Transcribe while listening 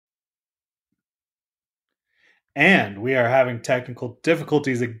And we are having technical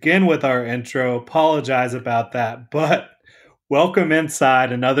difficulties again with our intro. Apologize about that. But welcome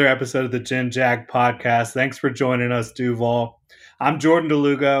inside another episode of the Gen Jag podcast. Thanks for joining us, Duval. I'm Jordan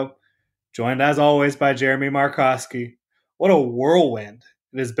DeLugo, joined as always by Jeremy Markowski. What a whirlwind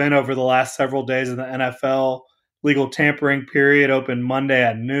it has been over the last several days in the NFL. Legal tampering period opened Monday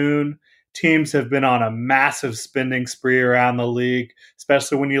at noon. Teams have been on a massive spending spree around the league,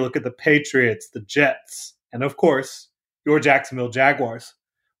 especially when you look at the Patriots, the Jets, and of course, your Jacksonville Jaguars.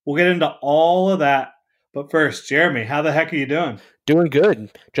 We'll get into all of that. But first, Jeremy, how the heck are you doing? Doing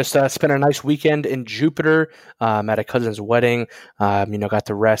good. Just spent a nice weekend in Jupiter at a cousin's wedding. Got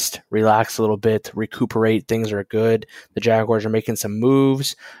to rest, relax a little bit, recuperate. Things are good. The Jaguars are making some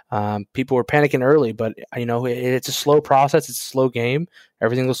moves. People were panicking early, but it's a slow process. It's a slow game.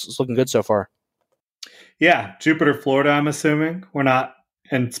 Everything looks looking good so far. Yeah, Jupiter, Florida, I'm assuming. We're not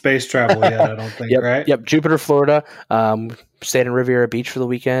in space travel yet, I don't think, right? Yep, Jupiter, Florida. Stayed in Riviera Beach for the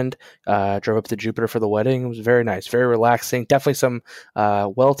weekend. Drove up to Jupiter for the wedding. It was very nice, very relaxing. Definitely some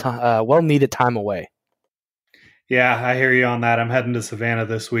well-needed time away. Yeah, I hear you on that. I'm heading to Savannah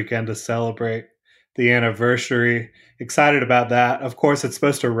this weekend to celebrate the anniversary. Excited about that. Of course, it's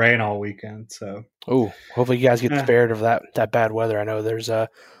supposed to rain all weekend, so. Oh, hopefully you guys get spared of that bad weather. I know there's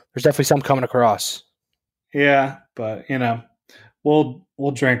definitely some coming across. Yeah, but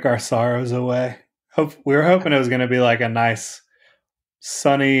we'll drink our sorrows away. We were hoping it was going to be like a nice,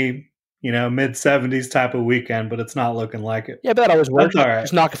 sunny, mid-70s type of weekend, but it's not looking like it. Yeah, but that always works. That's all right.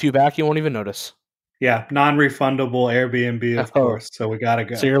 Just knock a few back, you won't even notice. Yeah, non-refundable Airbnb, of course, so we got to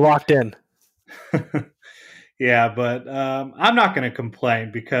go. So you're locked in. Yeah, but I'm not going to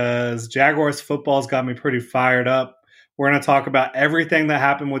complain because Jaguars football's got me pretty fired up. We're going to talk about everything that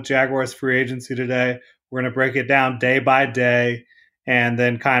happened with Jaguars free agency today. We're going to break it down day by day and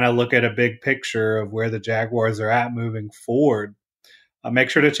then kind of look at a big picture of where the Jaguars are at moving forward. Make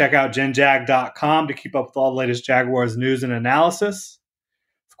sure to check out genjag.com to keep up with all the latest Jaguars news and analysis.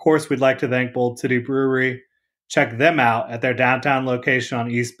 Of course, we'd like to thank Bold City Brewery. Check them out at their downtown location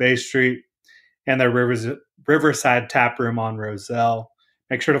on East Bay Street and their Riverside Tap Room on Roselle.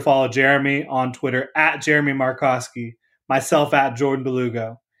 Make sure to follow Jeremy on Twitter at Jeremy Markowski, myself at Jordan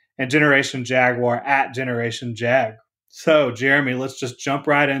DeLugo, and Generation Jaguar at Generation Jag. So, Jeremy, let's just jump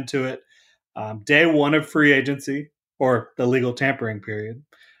right into it. Day one of free agency, or the legal tampering period,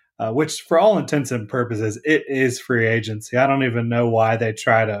 which for all intents and purposes, it is free agency. I don't even know why they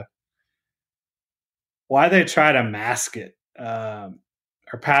try to mask it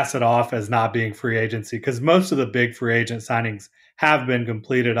or pass it off as not being free agency, because most of the big free agent signings have been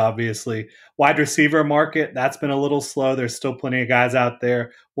completed, obviously. Wide receiver market, that's been a little slow. There's still plenty of guys out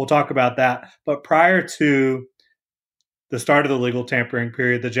there. We'll talk about that. But prior to the start of the legal tampering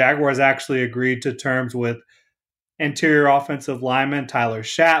period, the Jaguars actually agreed to terms with interior offensive lineman Tyler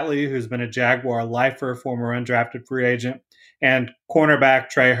Shatley, who's been a Jaguar lifer, former undrafted free agent, and cornerback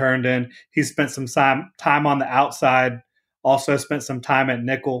Trey Herndon. He spent some time on the outside, also spent some time at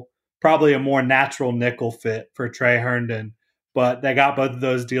nickel, probably a more natural nickel fit for Trey Herndon. But they got both of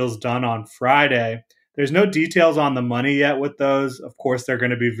those deals done on Friday. There's no details on the money yet with those. Of course, they're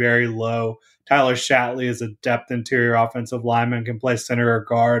going to be very low. Tyler Shatley is a depth interior offensive lineman, can play center or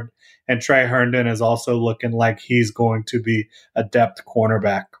guard. And Trey Herndon is also looking like he's going to be a depth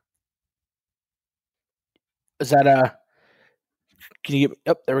cornerback. Is that can you get?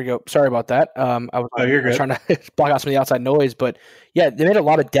 Oh, there we go. Sorry about that. You're good. Trying to block out some of the outside noise, but yeah, they made a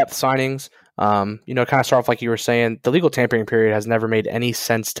lot of depth signings. Kind of start off like you were saying. The legal tampering period has never made any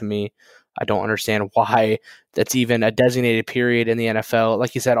sense to me. I don't understand why that's even a designated period in the NFL.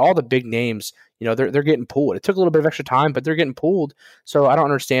 Like you said, all the big names, they're getting pulled. It took a little bit of extra time, but they're getting pulled. So I don't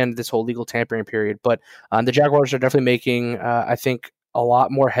understand this whole legal tampering period. But the Jaguars are definitely making, I think, a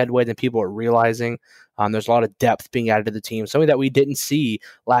lot more headway than people are realizing. There's a lot of depth being added to the team, something that we didn't see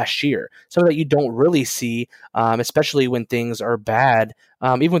last year, something that you don't really see, especially when things are bad.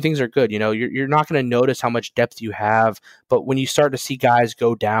 Even when things are good, you're not going to notice how much depth you have. But when you start to see guys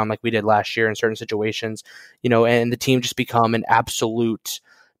go down like we did last year in certain situations, and the team just become an absolute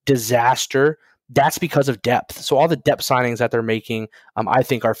disaster, that's because of depth. So all the depth signings that they're making, I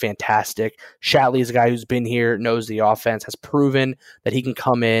think are fantastic. Shatley is a guy who's been here, knows the offense, has proven that he can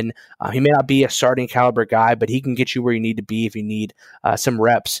come in. He may not be a starting caliber guy, but he can get you where you need to be if you need some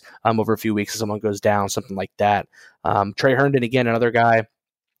reps over a few weeks if someone goes down, something like that. Trey Herndon, again, another guy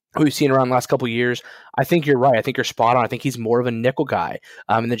who we've seen around the last couple of years. I think you're right. I think you're spot on. I think he's more of a nickel guy.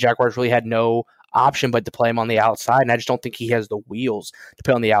 And the Jaguars really had no option but to play him on the outside, and I just don't think he has the wheels to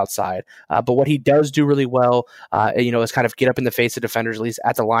play on the outside. But what he does do really well, is kind of get up in the face of defenders, at least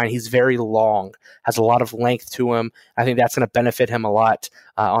at the line. He's very long, has a lot of length to him. I think that's going to benefit him a lot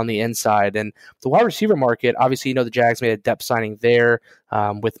on the inside. And the wide receiver market, obviously, the Jags made a depth signing there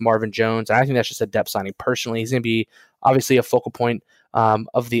with Marvin Jones. And I think that's just a depth signing. Personally, he's going to be obviously a focal point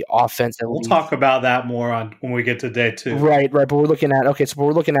of the offense. We'll talk about that more on when we get to day 2. Right. But we're looking at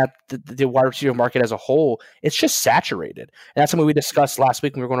the wide receiver market as a whole. It's just saturated, and that's something we discussed last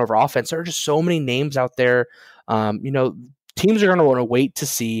week when we were going over offense. There are just so many names out there. Teams are going to want to wait to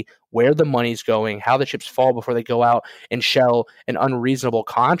see where the money's going, how the chips fall before they go out and shell an unreasonable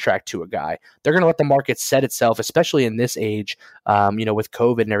contract to a guy. They're going to let the market set itself, especially in this age, with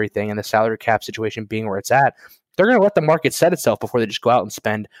COVID and everything and the salary cap situation being where it's at. They're going to let the market set itself before they just go out and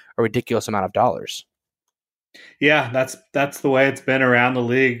spend a ridiculous amount of dollars. Yeah, that's the way it's been around the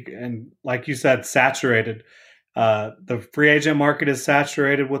league. And like you said, saturated. The free agent market is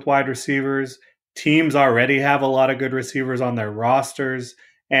saturated with wide receivers. Teams already have a lot of good receivers on their rosters.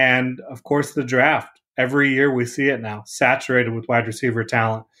 And of course, the draft. Every year we see it now, saturated with wide receiver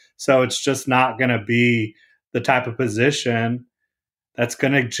talent. So it's just not going to be the type of position that's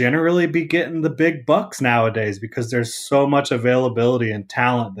going to generally be getting the big bucks nowadays because there's so much availability and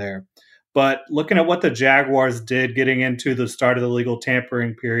talent there. But looking at what the Jaguars did getting into the start of the legal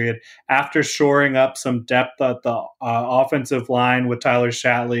tampering period, after shoring up some depth at the offensive line with Tyler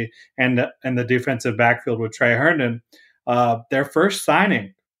Shatley and the defensive backfield with Trey Herndon, their first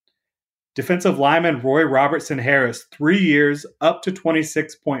signing, defensive lineman Roy Robertson Harris, 3 years, up to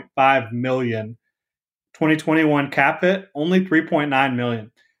 $26.5 million. 2021 cap hit, only $3.9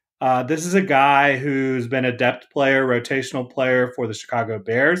 million. This is a guy who's been a depth player, rotational player for the Chicago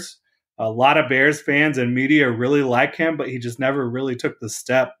Bears. A lot of Bears fans and media really like him, but he just never really took the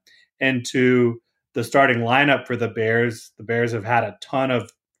step into the starting lineup for the Bears. The Bears have had a ton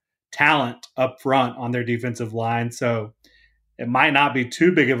of talent up front on their defensive line, so it might not be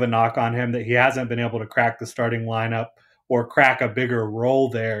too big of a knock on him that he hasn't been able to crack the starting lineup or crack a bigger role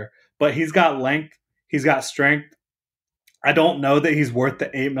there. But he's got length. He's got strength. I don't know that he's worth the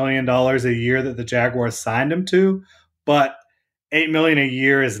 $8 million a year that the Jaguars signed him to, but $8 million a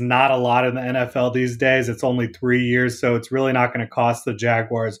year is not a lot in the NFL these days. It's only 3 years, so it's really not going to cost the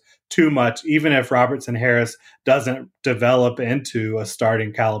Jaguars too much, even if Robertson Harris doesn't develop into a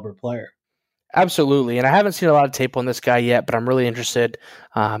starting caliber player. Absolutely, and I haven't seen a lot of tape on this guy yet, but I'm really interested,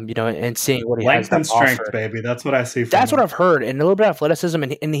 in seeing what he has to offer. Length and strength, baby. That's what I see. That's what I've heard, and a little bit of athleticism,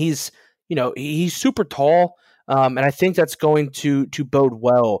 and he's super tall. And I think that's going to bode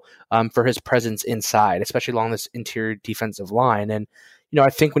well for his presence inside, especially along this interior defensive line. And, I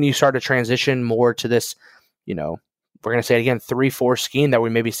think when you start to transition more to this, we're going to say it again, 3-4 scheme that we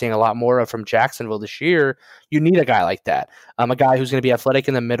may be seeing a lot more of from Jacksonville this year, you need a guy like that. A guy who's going to be athletic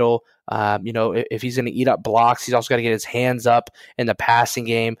in the middle. If he's going to eat up blocks, he's also got to get his hands up in the passing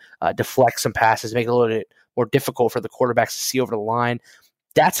game, deflect some passes, make it a little bit more difficult for the quarterbacks to see over the line.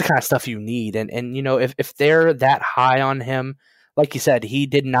 That's the kind of stuff you need. And if they're that high on him, like you said, he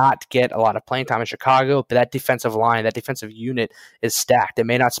did not get a lot of playing time in Chicago, but that defensive line, that defensive unit is stacked. It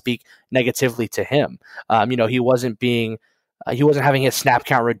may not speak negatively to him. He wasn't having his snap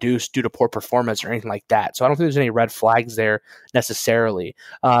count reduced due to poor performance or anything like that. So I don't think there's any red flags there necessarily.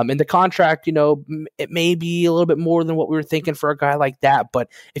 In the contract, it may be a little bit more than what we were thinking for a guy like that. But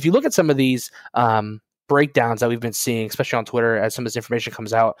if you look at some of these, breakdowns that we've been seeing, especially on Twitter, as some of this information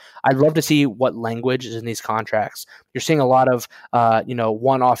comes out, I'd love to see what language is in these contracts. You're seeing a lot of,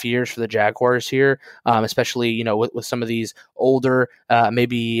 one-off years for the Jaguars here, especially, with some of these older,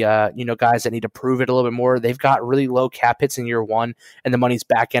 guys that need to prove it a little bit more. They've got really low cap hits in year 1, and the money's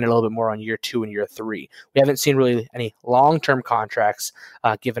back ended a little bit more on year 2 and year 3. We haven't seen really any long-term contracts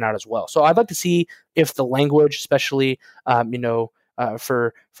given out as well. So I'd like to see if the language, especially,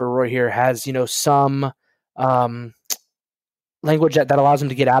 for Roy here, has, some language that allows him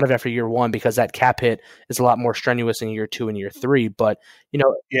to get out of it after year 1, because that cap hit is a lot more strenuous in year 2 and year 3. But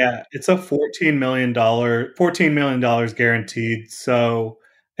yeah, it's a $14 million guaranteed, so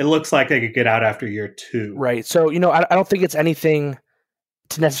it looks like they could get out after year 2. Right. So I don't think it's anything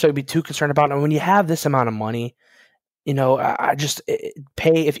to necessarily be too concerned about. And when you have this amount of money, I just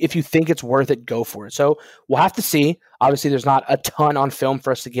pay if you think it's worth it, go for it. So we'll have to see. Obviously, there's not a ton on film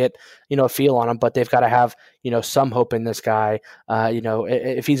for us to get a feel on him, but they've got to have some hope in this guy.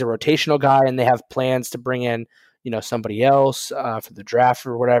 If he's a rotational guy and they have plans to bring in somebody else for the draft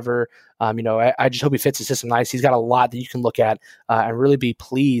or whatever, I just hope he fits the system nice. He's got a lot that you can look at and really be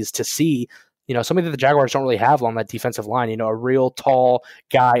pleased to see something that the Jaguars don't really have on that defensive line. A real tall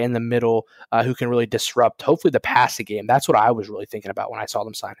guy in the middle who can really disrupt, hopefully, the passing game. That's what I was really thinking about when I saw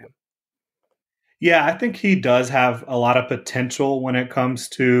them sign him. Yeah, I think he does have a lot of potential when it comes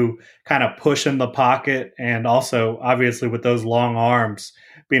to kind of pushing the pocket, and also obviously with those long arms,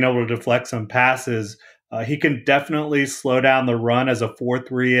 being able to deflect some passes. He can definitely slow down the run as a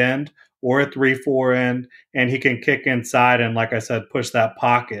 4-3 end or a 3-4 end, and he can kick inside and, like I said, push that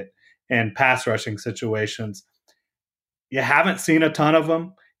pocket and pass rushing situations. You haven't seen a ton of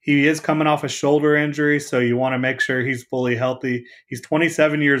him. He is coming off a shoulder injury, so you want to make sure he's fully healthy. He's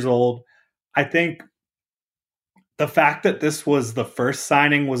 27 years old. I think the fact that this was the first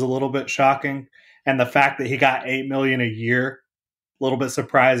signing was a little bit shocking, and the fact that he got $8 million a year, a little bit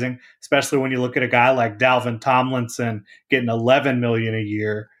surprising, especially when you look at a guy like Dalvin Tomlinson getting $11 million a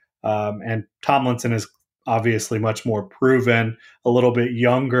year. And Tomlinson is obviously much more proven, a little bit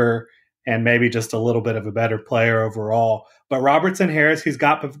younger, and maybe just a little bit of a better player overall. But Robertson Harris, he's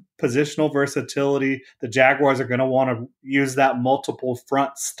got positional versatility. The Jaguars are going to want to use that multiple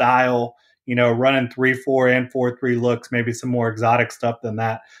front style, running 3-4 and 4-3 looks, maybe some more exotic stuff than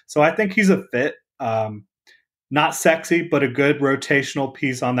that. So I think he's a fit. Not sexy, but a good rotational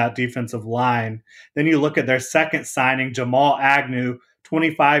piece on that defensive line. Then you look at their second signing, Jamal Agnew,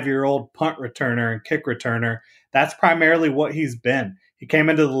 25-year-old punt returner and kick returner. That's primarily what he's been. He came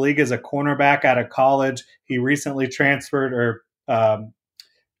into the league as a cornerback out of college. He recently transferred or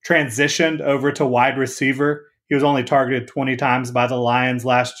transitioned over to wide receiver. He was only targeted 20 times by the Lions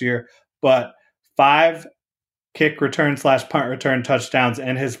last year, but 5 kick return / punt return touchdowns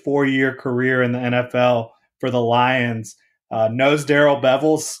in his 4-year career in the NFL for the Lions. Knows Darrell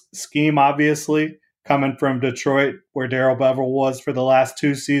Bevell's scheme, obviously, coming from Detroit, where Darrell Bevell was for the last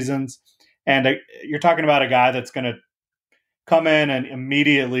 2 seasons. And you're talking about a guy that's going to come in and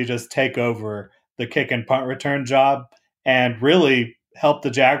immediately just take over the kick and punt return job and really help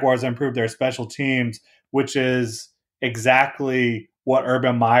the Jaguars improve their special teams, which is exactly what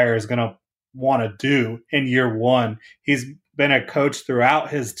Urban Meyer is going to want to do in year one. He's been a coach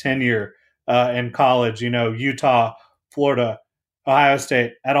throughout his tenure in college, Utah, Florida, Ohio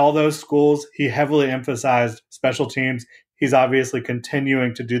State. At all those schools, he heavily emphasized special teams. He's obviously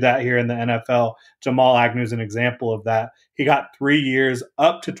continuing to do that here in the NFL. Jamal Agnew is an example of that. He got 3 years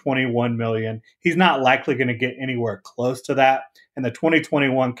up to $21 million. He's not likely going to get anywhere close to that. And the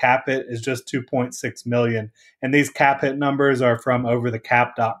 2021 cap hit is just $2.6 million. And these cap hit numbers are from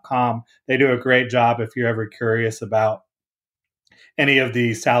overthecap.com. They do a great job if you're ever curious about any of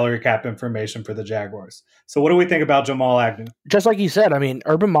the salary cap information for the Jaguars. So what do we think about Jamal Agnew? Just like you said,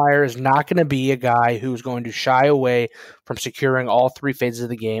 Urban Meyer is not going to be a guy who's going to shy away from securing all 3 phases of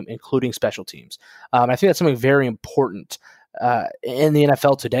the game, including special teams. I think that's something very important in the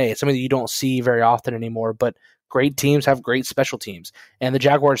NFL today. It's something that you don't see very often anymore, but great teams have great special teams. And the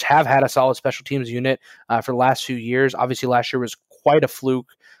Jaguars have had a solid special teams unit for the last few years. Obviously, last year was quite a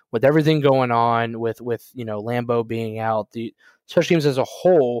fluke with everything going on with Lambeau being out. The special teams as a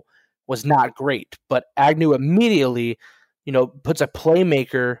whole was not great, but Agnew immediately, puts a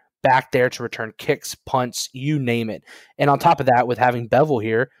playmaker back there to return kicks, punts, you name it. And on top of that, with having Bevell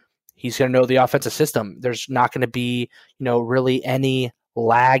here, he's going to know the offensive system. There's not going to be, really any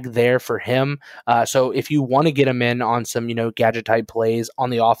lag there for him. So if you want to get him in on some, gadget type plays on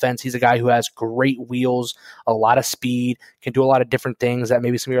the offense, he's a guy who has great wheels, a lot of speed, can do a lot of different things that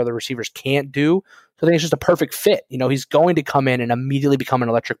maybe some of your other receivers can't do. So I think it's just a perfect fit. He's going to come in and immediately become an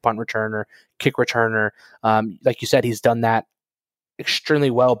electric punt returner, kick returner. Like you said, he's done that extremely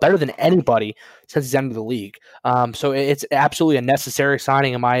well, better than anybody since he's entered the league. So it's absolutely a necessary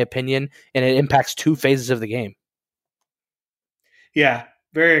signing, in my opinion, and it impacts 2 phases of the game. Yeah,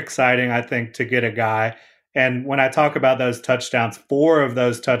 very exciting, I think, to get a guy. And when I talk about those touchdowns, 4 of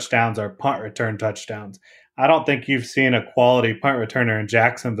those touchdowns are punt return touchdowns. I don't think you've seen a quality punt returner in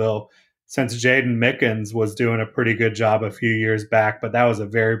Jacksonville since Jaden Mickens was doing a pretty good job a few years back, but that was a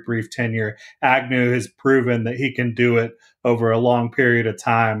very brief tenure. Agnew has proven that he can do it over a long period of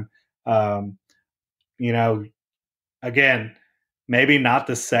time. Again, maybe not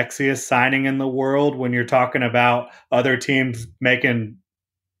the sexiest signing in the world when you're talking about other teams making,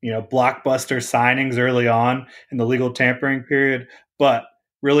 blockbuster signings early on in the legal tampering period, but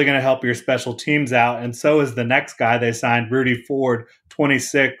really going to help your special teams out. And so is the next guy they signed, Rudy Ford,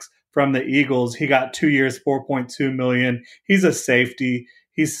 26, from the Eagles. He got 2 years, $4.2 million. He's a safety.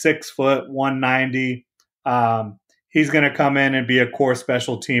 He's 6 foot, 190. He's going to come in and be a core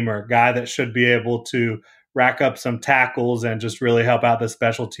special teamer, guy that should be able to rack up some tackles and just really help out the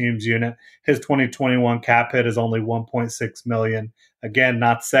special teams unit. His 2021 cap hit is only $1.6 million. Again,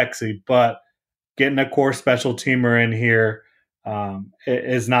 not sexy, but getting a core special teamer in here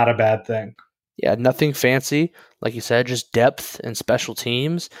is not a bad thing. Yeah, nothing fancy, like you said, just depth and special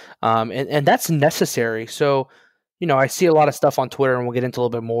teams, and that's necessary. So, I see a lot of stuff on Twitter, and we'll get into a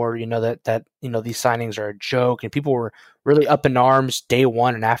little bit more. That these signings are a joke, and people were really up in arms day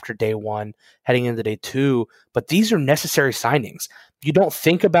one and after day one, heading into day two. But these are necessary signings. You don't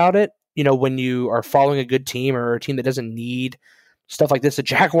think about it, when you are following a good team or a team that doesn't need stuff like this. The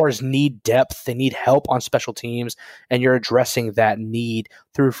Jaguars need depth. They need help on special teams, and you're addressing that need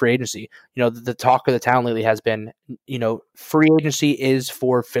through free agency. The talk of the town lately has been, free agency is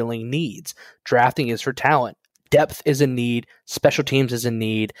for filling needs. Drafting is for talent. Depth is a need. Special teams is a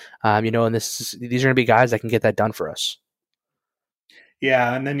need. And these are going to be guys that can get that done for us.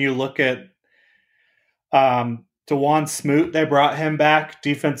 Yeah, and then you look at Dewan Smoot, they brought him back,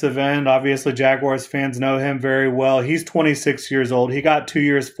 defensive end. Obviously, Jaguars fans know him very well. He's 26 years old. He got 2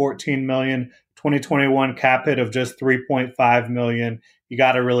 years, $14 million, 2021 cap hit of just $3.5 million. You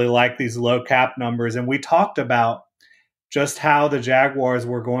got to really like these low cap numbers. And we talked about just how the Jaguars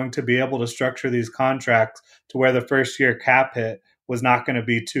were going to be able to structure these contracts to where the first year cap hit was not going to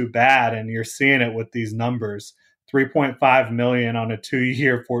be too bad. And you're seeing it with these numbers. $3.5 million on a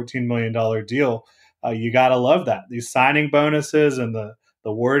 2-year, $14 million deal. You got to love that. These signing bonuses and the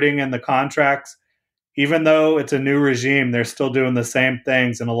wording and the contracts, even though it's a new regime, they're still doing the same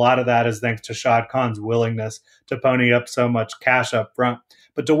things. And a lot of that is thanks to Shad Khan's willingness to pony up so much cash up front.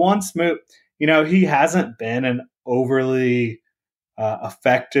 But Dewan Smoot, he hasn't been an overly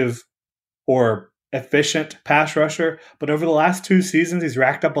effective or efficient pass rusher, but over the last 2 seasons, he's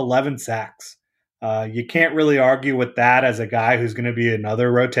racked up 11 sacks. You can't really argue with that as a guy who's going to be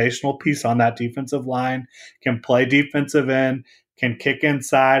another rotational piece on that defensive line, can play defensive end, can kick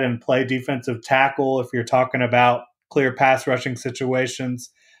inside and play defensive tackle if you're talking about clear pass rushing situations.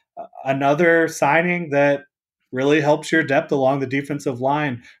 Another signing that really helps your depth along the defensive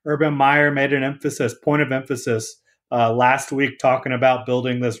line. Urban Meyer made an point of emphasis last week talking about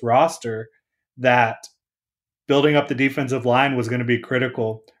building this roster, that building up the defensive line was going to be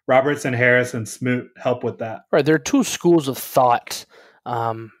critical. Robertson, Harris, and Smoot help with that. Right, there are two schools of thought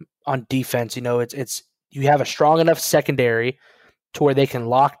on defense. It's you have a strong enough secondary to where they can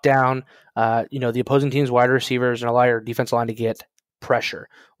lock down, the opposing team's wide receivers and allow your defensive line to get pressure.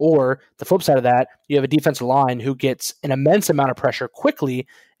 Or the flip side of that, you have a defensive line who gets an immense amount of pressure quickly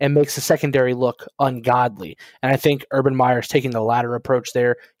and makes the secondary look ungodly. And I think Urban Meyer's taking the latter approach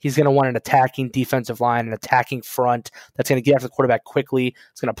there. He's going to want an attacking defensive line, an attacking front that's going to get after the quarterback quickly.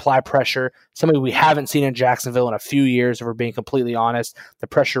 It's going to apply pressure. Something we haven't seen in Jacksonville in a few years, if we're being completely honest. The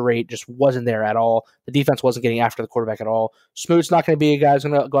pressure rate just wasn't there at all. The defense wasn't getting after the quarterback at all. Smoot's not going to be a guy who's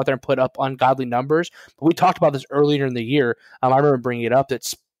going to go out there and put up ungodly numbers. But we talked about this earlier in the year. I remember bringing it up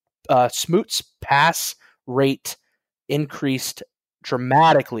that Smoot's pass rate increased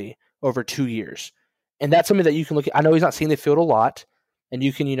dramatically over 2 years. And that's something that you can look at. I know he's not seeing the field a lot, and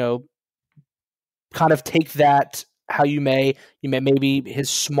you can, kind of take that how you may maybe his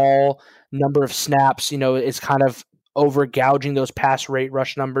small number of snaps, is kind of over gouging those pass rate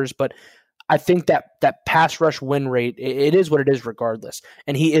rush numbers. But I think that pass rush win rate, it is what it is regardless.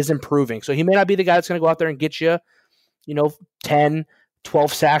 And he is improving. So he may not be the guy that's going to go out there and get you, 10,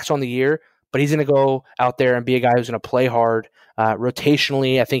 12 sacks on the year, but he's going to go out there and be a guy who's going to play hard.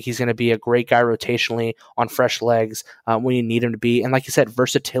 Rotationally, I think he's going to be a great guy rotationally on fresh legs when you need him to be. And like you said,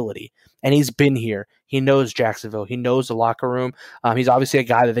 versatility. And he's been here. He knows Jacksonville. He knows the locker room. He's obviously a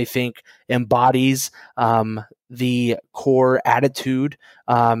guy that they think embodies the core attitude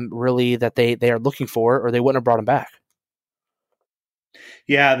really that they are looking for, or they wouldn't have brought him back.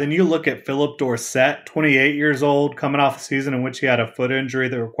 Yeah, then you look at Philip Dorsett, 28 years old, coming off a season in which he had a foot injury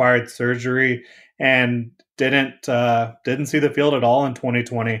that required surgery and didn't see the field at all in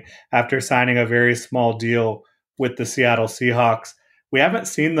 2020 after signing a very small deal with the Seattle Seahawks. We haven't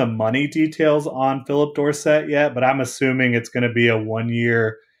seen the money details on Philip Dorsett yet, but I'm assuming it's going to be a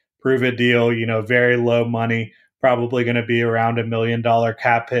 1-year prove-it deal, very low money, probably going to be around $1 million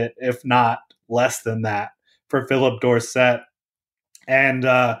cap hit, if not less than that for Philip Dorsett. And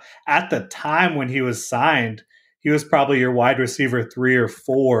at the time when he was signed, he was probably your wide receiver 3 or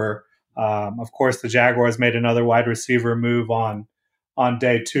 4. Of course, the Jaguars made another wide receiver move on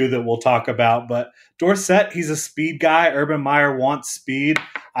day 2 that we'll talk about. But Dorsett, he's a speed guy. Urban Meyer wants speed.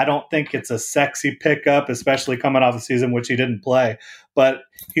 I don't think it's a sexy pickup, especially coming off a season which he didn't play. But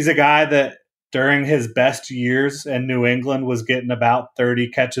he's a guy that during his best years in New England was getting about 30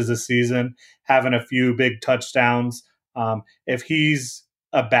 catches a season, having a few big touchdowns. If he's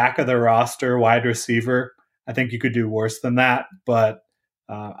a back of the roster wide receiver, I think you could do worse than that. But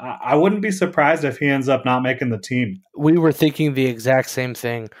I wouldn't be surprised if he ends up not making the team. We were thinking the exact same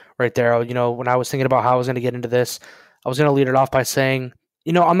thing right there. When I was thinking about how I was going to get into this, I was going to lead it off by saying,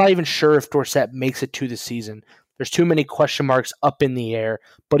 I'm not even sure if Dorsett makes it to the season. There's too many question marks up in the air,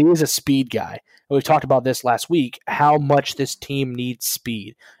 but he is a speed guy. And we talked about this last week, how much this team needs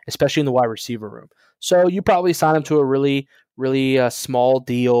speed, especially in the wide receiver room. So you probably sign him to a really, really small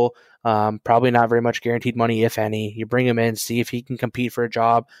deal. Probably not very much guaranteed money, if any. You bring him in, see if he can compete for a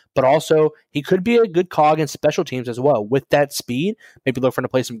job, but also he could be a good cog in special teams as well. With that speed, maybe look for him to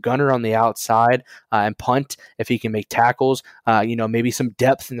play some gunner on the outside and punt if he can make tackles. Maybe some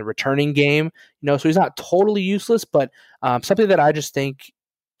depth in the returning game. So he's not totally useless, but something that I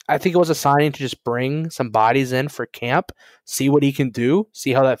think it was a signing to just bring some bodies in for camp, see what he can do,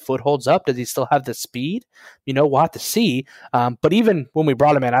 see how that foot holds up. Does he still have the speed? We'll have to see. But even when we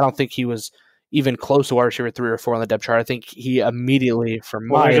brought him in, I don't think he was even close to wide receiver 3 or 4 on the depth chart. I think he immediately, from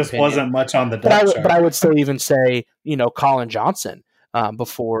my There just opinion, wasn't much on the depth chart. But I would still even say, Colin Johnson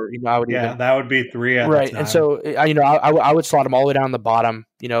before, I would even. That would be 3 at right. the time. And so, I would slot him all the way down the bottom,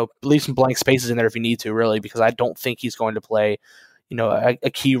 leave some blank spaces in there if you need to, really, because I don't think he's going to play a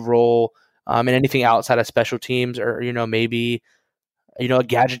key role in anything outside of special teams, or maybe a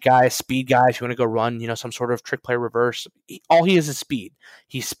gadget guy, a speed guy. If you want to go run, some sort of trick play reverse, all he is speed.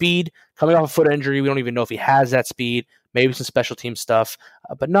 He's speed coming off a foot injury. We don't even know if he has that speed. Maybe some special team stuff,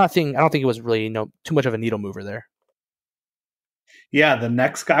 but nothing. I don't think it was really too much of a needle mover there. Yeah, the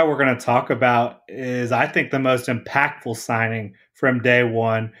next guy we're going to talk about is, I think, the most impactful signing from day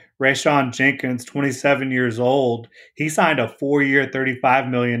one. Rayshawn Jenkins, 27 years old. He signed a 4-year, $35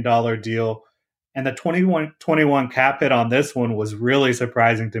 million deal. And the 21 cap hit on this one was really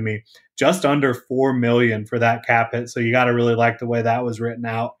surprising to me. Just under $4 million for that cap hit. So you got to really like the way that was written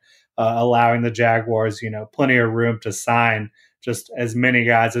out, allowing the Jaguars, plenty of room to sign just as many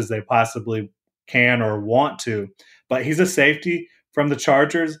guys as they possibly can or want to. But he's a safety from the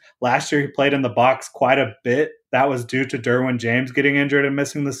Chargers. Last year, he played in the box quite a bit. That was due to Derwin James getting injured and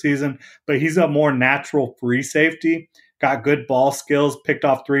missing the season. But he's a more natural free safety. Got good ball skills, picked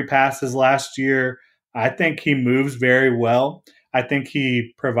off 3 passes last year. I think he moves very well. I think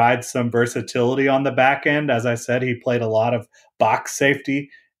he provides some versatility on the back end. As I said, he played a lot of box safety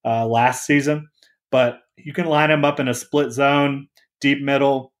last season. But you can line him up in a split zone, deep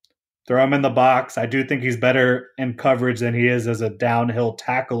middle, throw him in the box. I do think he's better in coverage than he is as a downhill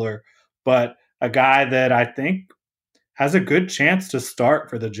tackler, but a guy that I think has a good chance to start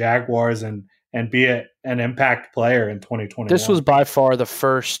for the Jaguars and be an impact player in 2021. This was by far the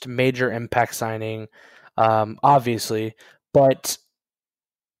first major impact signing, obviously, but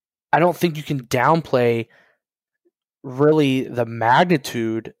I don't think you can downplay really the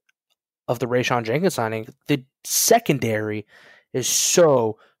magnitude of the Rayshawn Jenkins signing. The secondary is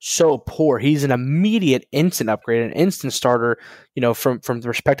so poor. He's an immediate instant upgrade, an instant starter, from the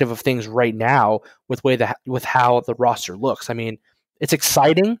perspective of things right now with how the roster looks. I mean, it's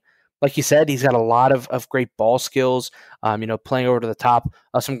exciting. Like you said, he's got a lot of great ball skills, playing over to the top,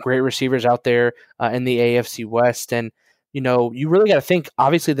 some great receivers out there in the AFC West. And, you really got to think,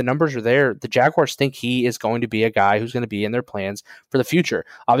 obviously the numbers are there. The Jaguars think he is going to be a guy who's going to be in their plans for the future.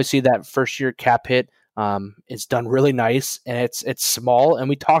 Obviously that first year cap hit, it's done really nice, and it's small. And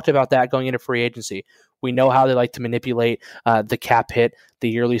we talked about that going into free agency. We know how they like to manipulate the cap hit, the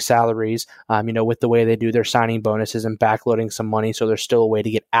yearly salaries, with the way they do their signing bonuses and backloading some money. So there's still a way to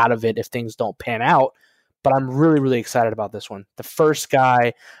get out of it if things don't pan out. But I'm really, really excited about this one. The first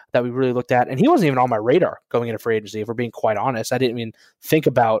guy that we really looked at, and he wasn't even on my radar going into free agency, if we're being quite honest. I didn't even think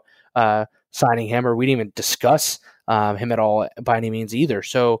about signing him, or we didn't even discuss him at all by any means either.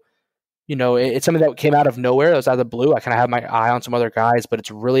 So, it's something that came out of nowhere. That was out of the blue. I kind of have my eye on some other guys, but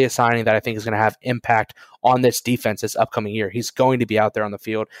it's really a signing that I think is going to have impact on this defense this upcoming year. He's going to be out there on the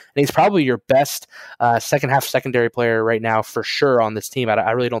field, and he's probably your best second half secondary player right now for sure on this team.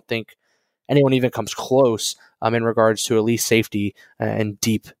 I really don't think anyone even comes close in regards to elite safety and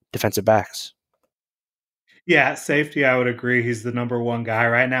deep defensive backs. Yeah, safety, I would agree. He's the number one guy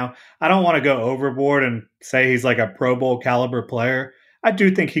right now. I don't want to go overboard and say he's like a Pro Bowl caliber player. I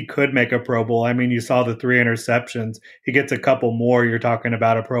do think he could make a Pro Bowl. I mean, you saw the 3 interceptions. He gets a couple more. You're talking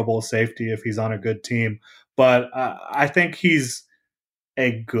about a Pro Bowl safety if he's on a good team. But I think he's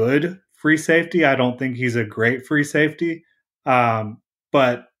a good free safety. I don't think he's a great free safety.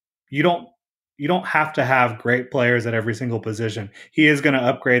 But you don't have to have great players at every single position. He is going to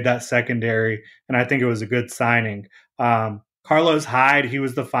upgrade that secondary, and I think it was a good signing. Carlos Hyde, he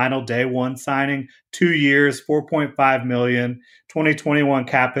was the final day one signing, 2 years, $4.5 million, 2021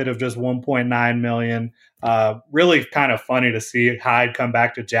 cap hit of just $1.9 million. Really kind of funny to see Hyde come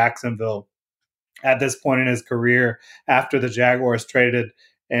back to Jacksonville at this point in his career after the Jaguars traded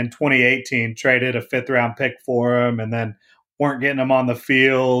in 2018, traded a fifth round pick for him, and then weren't getting him on the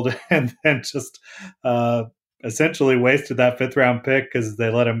field, and then just essentially wasted that fifth round pick because they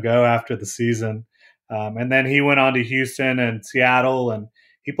let him go after the season. And then he went on to Houston and Seattle, and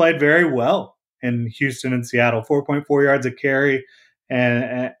he played very well in Houston and Seattle, 4.4 yards a carry,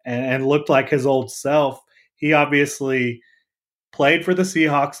 and looked like his old self. He obviously played for the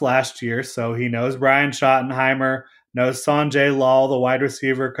Seahawks last year, so he knows Brian Schottenheimer, knows Sanjay Lal, the wide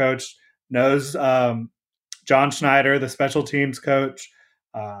receiver coach, knows John Schneider, the special teams coach.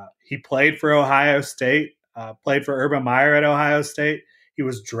 He played for Ohio State, played for Urban Meyer at Ohio State. He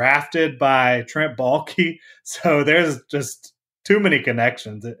was drafted by Trent Baalke, so there's just too many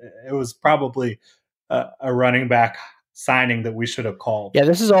connections. It was probably a running back signing that we should have called. Yeah,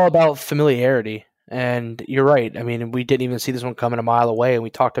 this is all about familiarity. And you're right. I mean, we didn't even see this one coming a mile away. And we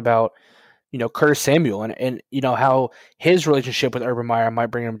talked about, Curtis Samuel and how his relationship with Urban Meyer might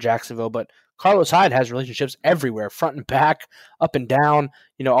bring him to Jacksonville. But Carlos Hyde has relationships everywhere, front and back, up and down,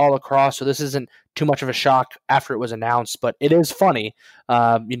 all across. So this isn't too much of a shock after it was announced. But it is funny,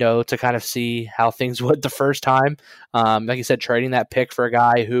 to kind of see how things went the first time. Like you said, trading that pick for a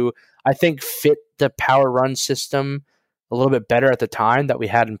guy who I think fit the power run system a little bit better at the time that we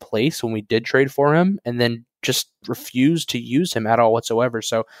had in place when we did trade for him, and then just refused to use him at all whatsoever.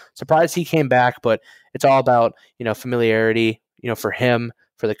 So surprised he came back, but it's all about, familiarity, for him,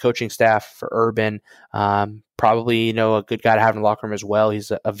 for the coaching staff, for Urban, probably, a good guy to have in the locker room as well.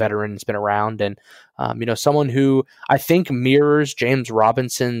 He's a veteran, has been around, and, someone who I think mirrors James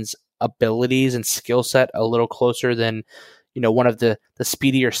Robinson's abilities and skill set a little closer than, one of the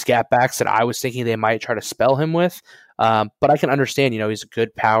speedier scat backs that I was thinking they might try to spell him with. But I can understand, he's a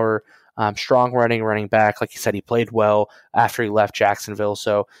good power, strong running back. Like you said, he played well after he left Jacksonville.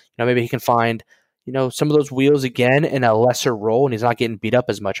 So, maybe he can find, some of those wheels again in a lesser role and he's not getting beat up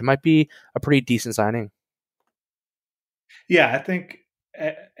as much. It might be a pretty decent signing. Yeah, I think,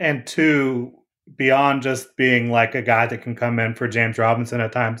 and two, beyond just being like a guy that can come in for James Robinson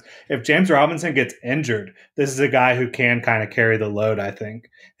at times, if James Robinson gets injured, this is a guy who can kind of carry the load, I think,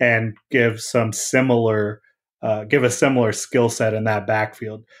 and give a similar skill set in that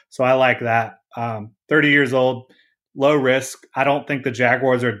backfield. So I like that. 30 years old, low risk. I don't think the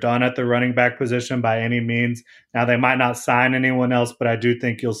Jaguars are done at the running back position by any means. Now, they might not sign anyone else, but I do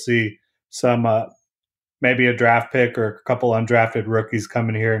think you'll see some maybe a draft pick or a couple undrafted rookies come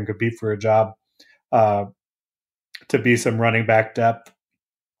in here and compete for a job to be some running back depth.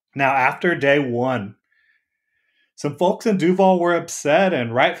 Now, after day one, some folks in Duval were upset,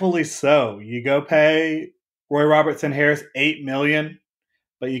 and rightfully so. You go pay Roy Robertson Harris $8 million,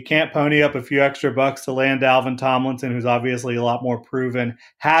 but you can't pony up a few extra bucks to land Dalvin Tomlinson, who's obviously a lot more proven,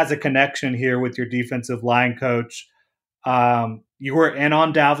 has a connection here with your defensive line coach. You were in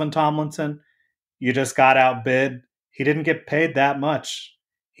on Dalvin Tomlinson. You just got outbid. He didn't get paid that much.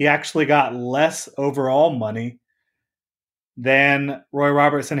 He actually got less overall money than Roy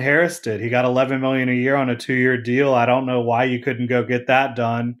Robertson Harris did. He got $11 million a year on a 2-year deal. I don't know why you couldn't go get that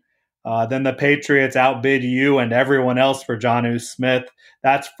done. Then the Patriots outbid you and everyone else for Jonnu Smith.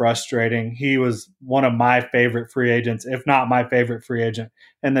 That's frustrating. He was one of my favorite free agents, if not my favorite free agent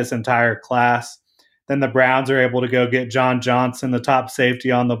in this entire class. Then the Browns are able to go get John Johnson, the top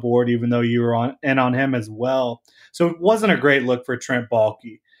safety on the board, even though you were in on him as well. So it wasn't a great look for Trent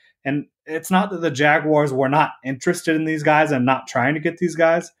Baalke. And it's not that the Jaguars were not interested in these guys and not trying to get these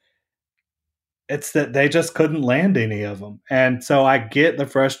guys. It's that they just couldn't land any of them. And so I get the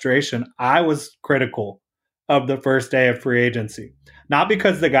frustration. I was critical of the first day of free agency, not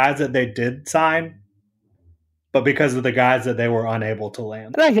because the guys that they did sign, but because of the guys that they were unable to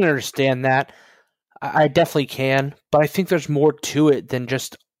land. And I can understand that. I definitely can, but I think there's more to it than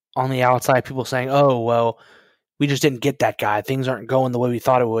just on the outside people saying, oh, well, we just didn't get that guy. Things aren't going the way we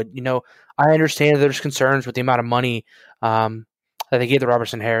thought it would. I understand there's concerns with the amount of money that they gave to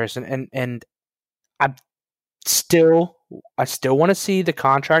Robertson Harris, and I still want to see the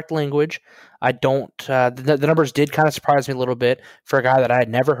contract language. I don't. The numbers did kind of surprise me a little bit for a guy that I had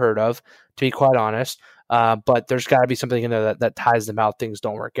never heard of, to be quite honest. But there's got to be something in there that ties them out. Things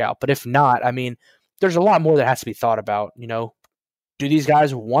don't work out. But if not, I mean, there's a lot more that has to be thought about. Do these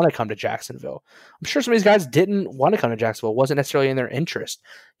guys want to come to Jacksonville? I'm sure some of these guys didn't want to come to Jacksonville. It wasn't necessarily in their interest.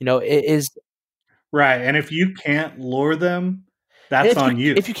 It is right. And if you can't lure them, that's on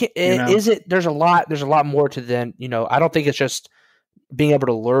you. If you can't, is it? There's a lot more to than I don't think it's just being able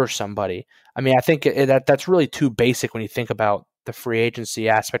to lure somebody. I mean, I think that's really too basic when you think about the free agency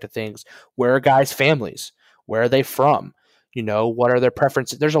aspect of things. Where are guys' families? Where are they from? What are their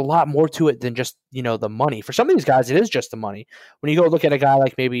preferences? There's a lot more to it than just, the money. For some of these guys, it is just the money. When you go look at a guy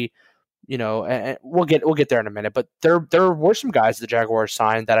like maybe, and we'll get there in a minute, but there were some guys the Jaguars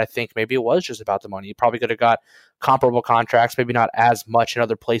signed that I think maybe it was just about the money. You probably could have got comparable contracts, maybe not as much in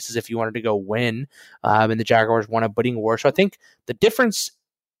other places if you wanted to go win, and the Jaguars won a bidding war. So I think the difference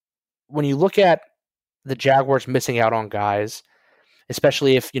when you look at the Jaguars missing out on guys,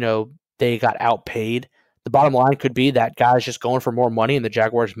 especially if, they got outpaid, the bottom line could be that guys just going for more money and the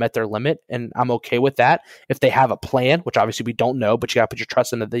Jaguars met their limit, and I'm okay with that. If they have a plan, which obviously we don't know, but you got to put your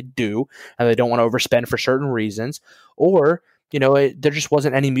trust in that they do, and they don't want to overspend for certain reasons, or, there just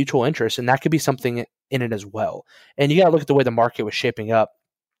wasn't any mutual interest, and that could be something in it as well. And you got to look at the way the market was shaping up.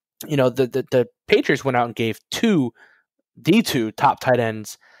 The Patriots went out and gave the two top tight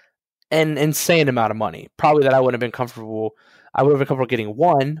ends an insane amount of money. Probably that I would have been comfortable getting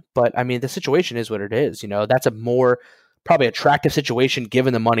one, but I mean, the situation is what it is. That's a more probably attractive situation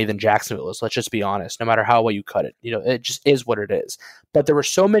given the money than Jacksonville is. Let's just be honest, no matter how well you cut it. It just is what it is. But there were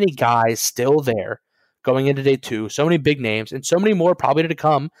so many guys still there going into day two, so many big names, and so many more probably to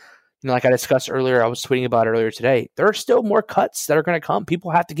come. Like I discussed earlier, I was tweeting about it earlier today. There are still more cuts that are going to come.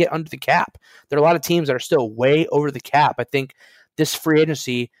 People have to get under the cap. There are a lot of teams that are still way over the cap. I think this free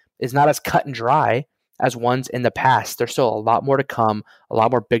agency is not as cut and dry as ones in the past. There's still a lot more to come, a lot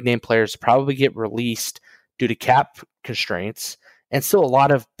more big name players to probably get released due to cap constraints, and still a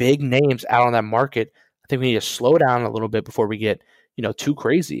lot of big names out on that market. I think we need to slow down a little bit before we get, too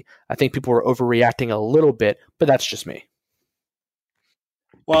crazy. I think people are overreacting a little bit, but that's just me.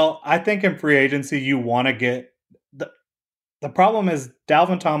 Well, I think in free agency, you want to get the problem is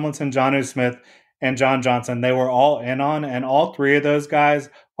Dalvin Tomlinson, Jonnu Smith, and John Johnson, they were all in on, and all three of those guys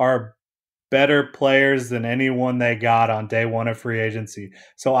are better players than anyone they got on day one of free agency.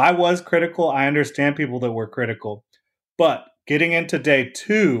 So I was critical. I understand people that were critical. But getting into day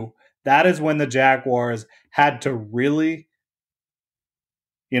two, that is when the Jaguars had to really,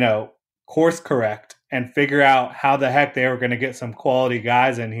 course correct and figure out how the heck they were going to get some quality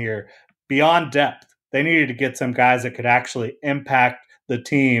guys in here beyond depth. They needed to get some guys that could actually impact the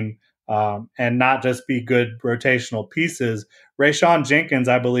team and not just be good rotational pieces. Rayshawn Jenkins,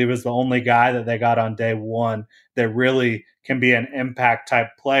 I believe, is the only guy that they got on day one that really can be an impact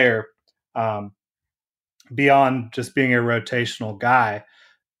type player beyond just being a rotational guy.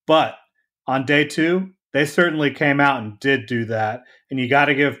 But on day two, they certainly came out and did do that. And you got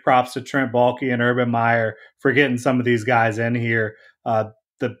to give props to Trent Baalke and Urban Meyer for getting some of these guys in here.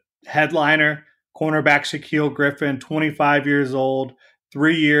 The headliner, cornerback Shaquille Griffin, 25 years old,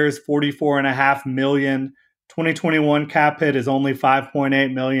 3 years, $44.5 million. 2021 cap hit is only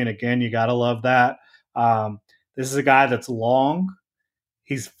 $5.8 million. Again, you got to love that. This is a guy that's long.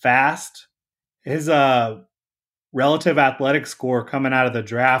 He's fast. His relative athletic score coming out of the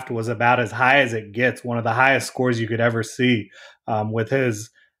draft was about as high as it gets, one of the highest scores you could ever see with his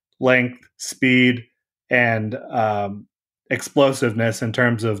length, speed, and explosiveness in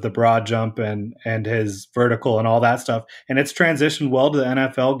terms of the broad jump and his vertical and all that stuff. And it's transitioned well to the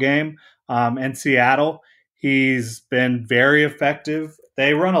NFL game. In Seattle, he's been very effective.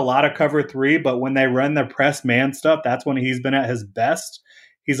 They run a lot of cover three, but when they run their press man stuff, that's when he's been at his best.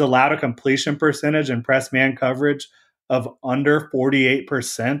 He's allowed a completion percentage in press man coverage of under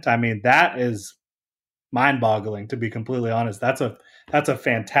 48%. I mean, that is mind-boggling, to be completely honest. That's a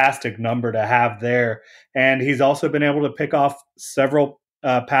fantastic number to have there. And he's also been able to pick off several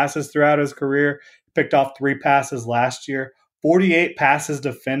passes throughout his career. Picked off 3 passes last year. 48 passes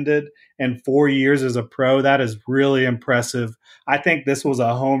defended in 4 years as a pro. That is really impressive. I think this was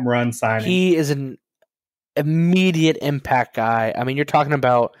a home run signing. He is an immediate impact guy. I mean, you're talking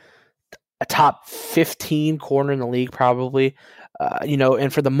about a top 15 corner in the league, probably.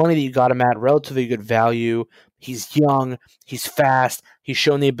 And for the money that you got him at, relatively good value. He's young, he's fast, he's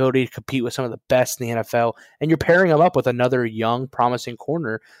shown the ability to compete with some of the best in the NFL, and you're pairing him up with another young, promising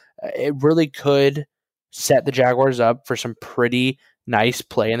corner. It really could set the Jaguars up for some pretty nice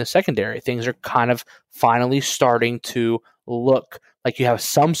play in the secondary. Things are kind of finally starting to look like you have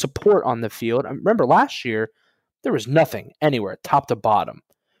some support on the field. Remember, last year, there was nothing anywhere, top to bottom.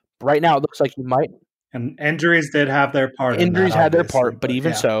 Right now, it looks like you might. And injuries did have their part. Injuries had their part, but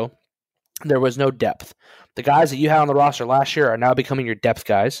even so, there was no depth. The guys that you had on the roster last year are now becoming your depth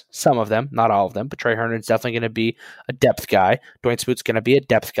guys. Some of them, not all of them, but Trey Herndon's definitely going to be a depth guy. Dwayne Smoot's going to be a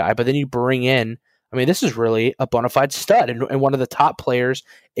depth guy. But then you bring in, I mean, this is really a bona fide stud and one of the top players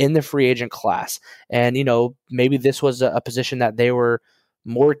in the free agent class. And, maybe this was a position that they were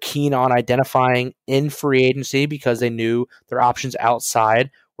more keen on identifying in free agency because they knew their options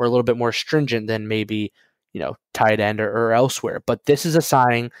outside were a little bit more stringent than maybe, tight end or elsewhere. But this is a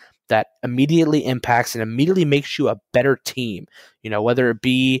signing that immediately impacts and immediately makes you a better team, whether it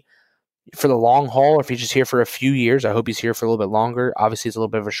be for the long haul or if he's just here for a few years. I hope he's here for a little bit longer. Obviously, it's a little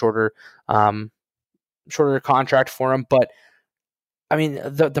bit of a shorter contract for him, but I mean,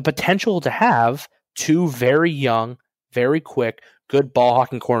 the potential to have two very young, very quick, good ball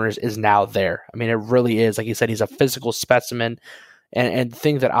hawking corners is now there. I mean, it really is. Like you said, he's a physical specimen, and the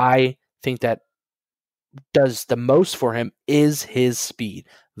thing that I think that does the most for him is his speed.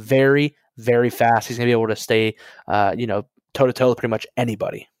 Very, very fast. He's going to be able to stay, toe to toe with pretty much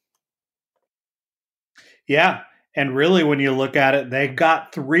anybody. Yeah. And really, when you look at it, they've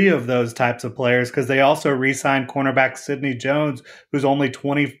got three of those types of players because they also re-signed cornerback Sidney Jones, who's only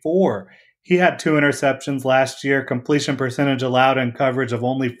 24. He had 2 interceptions last year, completion percentage allowed in coverage of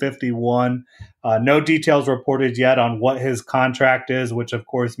only 51. No details reported yet on what his contract is, which of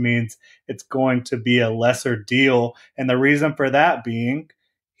course means it's going to be a lesser deal. And the reason for that being,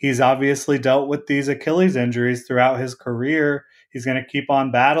 he's obviously dealt with these Achilles injuries throughout his career. He's going to keep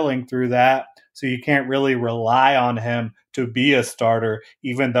on battling through that. So you can't really rely on him to be a starter,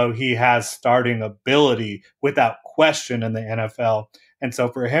 even though he has starting ability without question in the NFL. And so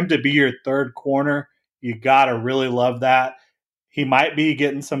for him to be your third corner, you got to really love that. He might be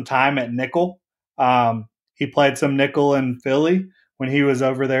getting some time at nickel. He played some nickel in Philly when he was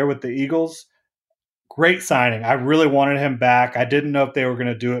over there with the Eagles. Great signing. I really wanted him back. I didn't know if they were going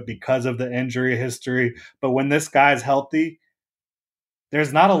to do it because of the injury history. But when this guy's healthy,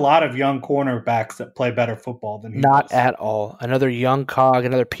 there's not a lot of young cornerbacks that play better football than he Not does. at all. Another young cog,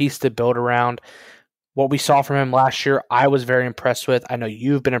 another piece to build around. What we saw from him last year, I was very impressed with. I know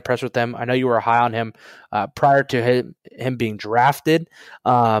you've been impressed with him. I know you were high on him prior to him being drafted.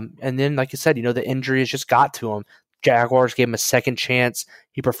 And then, like you said, the injuries just got to him. Jaguars gave him a second chance.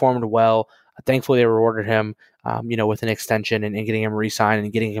 He performed well. Thankfully, they rewarded him, with an extension and getting him re-signed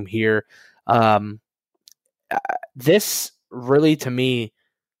and getting him here. This really, to me,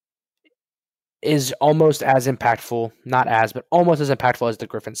 is almost as impactful, not as, but almost as impactful as the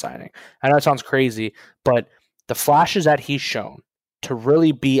Griffin signing. I know it sounds crazy, but the flashes that he's shown to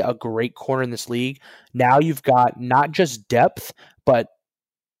really be a great corner in this league, now you've got not just depth, but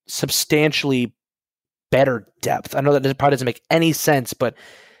substantially better depth. I know that probably doesn't make any sense, but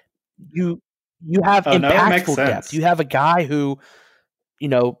you have impactful depth. You have a guy who,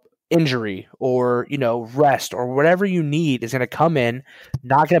 injury or, rest or whatever you need is going to come in,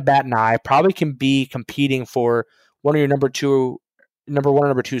 not going to bat an eye, probably can be competing for one of your number one or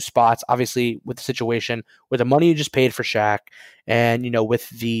number two spots, obviously with the situation, with the money you just paid for Shaq and, with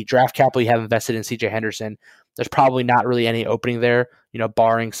the draft capital you have invested in CJ Henderson, there's probably not really any opening there,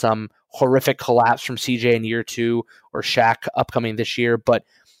 barring some horrific collapse from CJ in year 2 or Shaq upcoming this year. But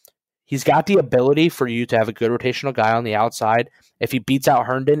he's got the ability for you to have a good rotational guy on the outside. If he beats out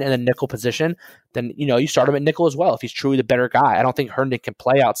Herndon in the nickel position, then, you start him at nickel as well if he's truly the better guy. I don't think Herndon can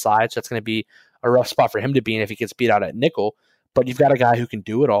play outside, so that's going to be a rough spot for him to be in if he gets beat out at nickel. But you've got a guy who can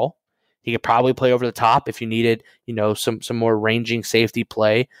do it all. He could probably play over the top if you needed, some more ranging safety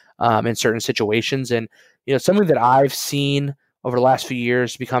play in certain situations. And, something that I've seen over the last few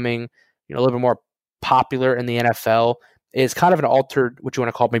years becoming, a little bit more popular in the NFL is kind of an altered, what you want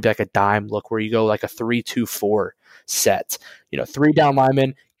to call maybe like a dime look, where you go like a 3-2-4 set. 3 down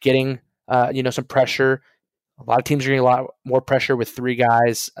linemen getting some pressure. A lot of teams are getting a lot more pressure with 3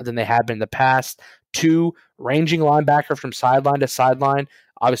 guys than they have been in the past. 2 ranging linebackers from sideline to sideline.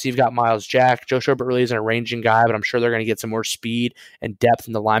 Obviously, you've got Miles Jack. Joe Schobert really isn't a ranging guy, but I'm sure they're going to get some more speed and depth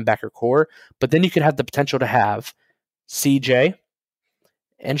in the linebacker core. But then you could have the potential to have CJ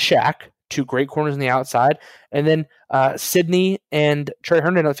and Shaq, 2 great corners on the outside, and then Sidney and Trey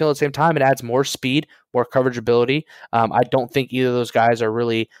Herndon on the field at the same time. It adds more speed, more coverage ability. I don't think either of those guys are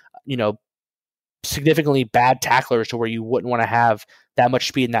really, significantly bad tacklers to where you wouldn't want to have that much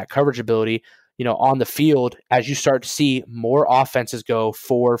speed and that coverage ability, on the field as you start to see more offenses go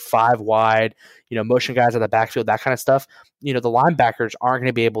 4-5 wide, motion guys out of the backfield, that kind of stuff. The linebackers aren't going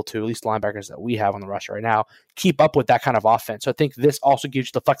to be able to, at least the linebackers that we have on the roster right now, keep up with that kind of offense. So I think this also gives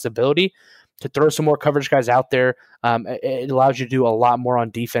you the flexibility to throw some more coverage guys out there. It allows you to do a lot more on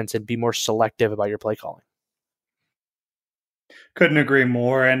defense and be more selective about your play calling. Couldn't agree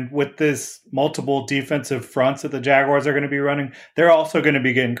more. And with this multiple defensive fronts that the Jaguars are going to be running, they're also going to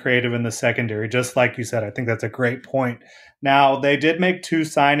be getting creative in the secondary, just like you said. I think that's a great point. Now, they did make 2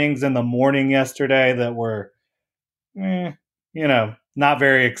 signings in the morning yesterday that were, not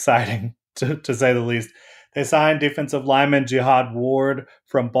very exciting, to say the least. They signed defensive lineman Jihad Ward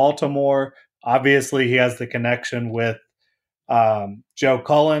from Baltimore. Obviously, he has the connection with Joe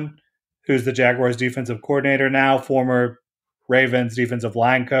Cullen, who's the Jaguars defensive coordinator now, former Ravens defensive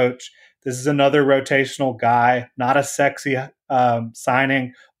line coach. This is another rotational guy, not a sexy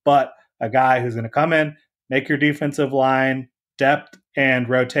signing, but a guy who's going to come in, make your defensive line depth and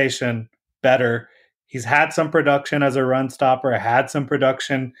rotation better. He's had some production as a run stopper, had some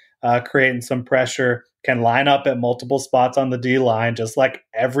production creating some pressure, can line up at multiple spots on the D line, just like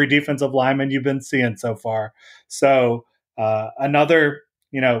every defensive lineman you've been seeing so far. So another,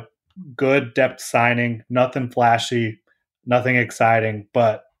 good depth signing, nothing flashy, nothing exciting,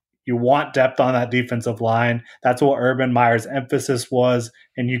 but you want depth on that defensive line. That's what Urban Meyer's emphasis was,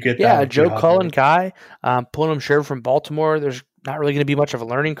 and you get that Yeah, a with Joe Jihad Cullen Ward. guy, pulling him sure from Baltimore. There's not really going to be much of a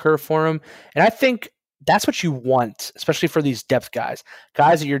learning curve for him. And I think that's what you want, especially for these depth guys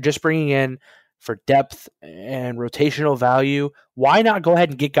that you're just bringing in for depth and rotational value. Why not go ahead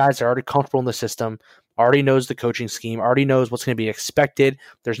and get guys that are already comfortable in the system, already knows the coaching scheme, already knows what's going to be expected.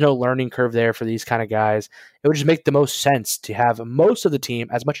 There's no learning curve there for these kind of guys. It would just make the most sense to have most of the team,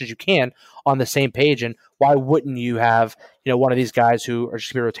 as much as you can, on the same page. And why wouldn't you have, one of these guys who are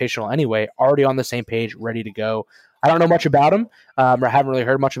just going to be rotational anyway, already on the same page, ready to go? I don't know much about him. Or I haven't really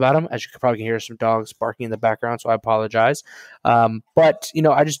heard much about him. As you could probably hear some dogs barking in the background, so I apologize. But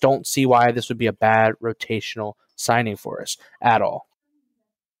I just don't see why this would be a bad rotational signing for us at all.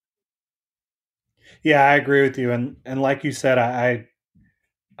 Yeah, I agree with you, and like you said, I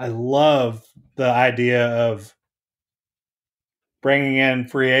love the idea of bringing in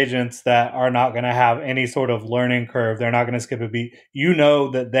free agents that are not going to have any sort of learning curve. They're not going to skip a beat. You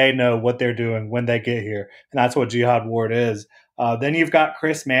know that they know what they're doing when they get here, and that's what Jihad Ward is. Then you've got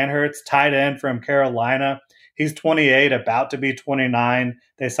Chris Manhertz, tight end from Carolina. He's 28, about to be 29.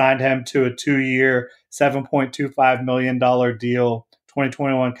 They signed him to a 2-year, $7.25 million deal.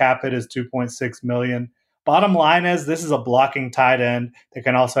 2021 cap hit is $2.6 million. Bottom line is this is a blocking tight end that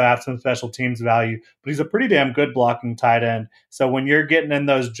can also have some special teams value, but he's a pretty damn good blocking tight end. So when you're getting in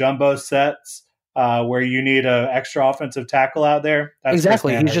those jumbo sets where you need an extra offensive tackle out there, that's Chris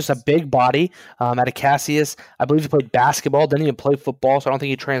Exactly. He's just a Manhertz. big body. Out of Cassius, I believe he played basketball, didn't even play football, so I don't think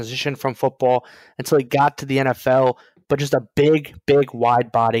he transitioned from football until he got to the NFL. But just a big, big,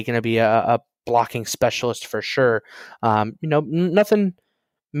 wide body, going to be a blocking specialist for sure. Nothing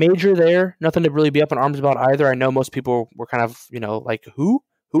major there, nothing to really be up in arms about either. I know most people were kind of, like, who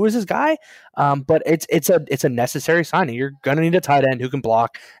is this guy? But it's a necessary signing. You're gonna need a tight end who can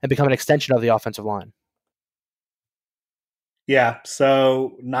block and become an extension of the offensive line. Yeah,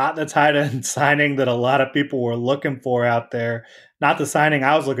 so not the tight end signing that a lot of people were looking for out there, not the signing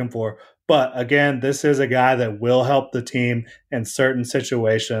I was looking for. But again, this is a guy that will help the team in certain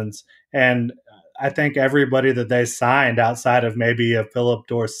situations. And I think everybody that they signed outside of maybe a Philip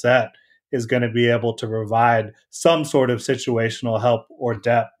Dorsett is going to be able to provide some sort of situational help or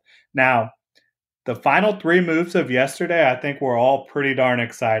depth. Now, the final three moves of yesterday, I think, were all pretty darn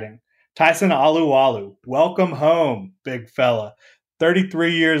exciting. Tyson Alualu, welcome home, big fella.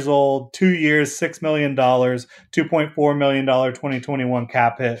 33 years old, 2 years, $6 million, $2.4 million 2021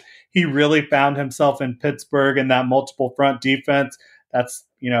 cap hit. He really found himself in Pittsburgh in that multiple front defense. That's,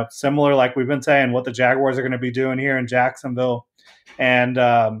 similar, like we've been saying, what the Jaguars are going to be doing here in Jacksonville. And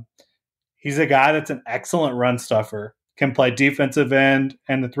he's a guy that's an excellent run stuffer, can play defensive end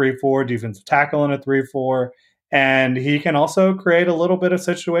and the 3-4, defensive tackle in a 3-4, and he can also create a little bit of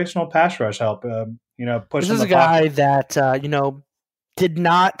situational pass rush help, push This in is the a guy pocket. that did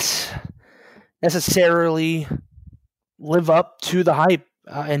not necessarily live up to the hype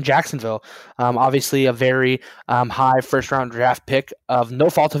in Jacksonville. Obviously, a very high first round draft pick of no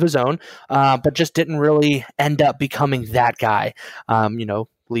fault of his own, but just didn't really end up becoming that guy.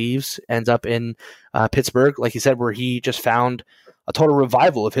 Leaves, ends up in Pittsburgh, like you said, where he just found a total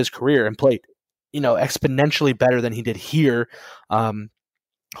revival of his career and played, exponentially better than he did here.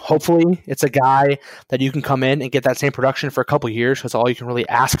 Hopefully it's a guy that you can come in and get that same production for a couple of years. That's all you can really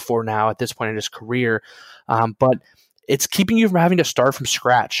ask for now at this point in his career. But it's keeping you from having to start from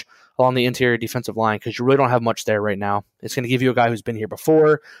scratch along the interior defensive line because you really don't have much there right now. It's going to give you a guy who's been here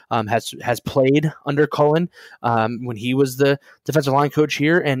before, has played under Cullen when he was the defensive line coach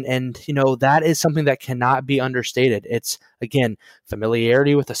here, and that is something that cannot be understated. It's, again,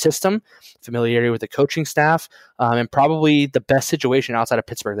 familiarity with the system, familiarity with the coaching staff, and probably the best situation outside of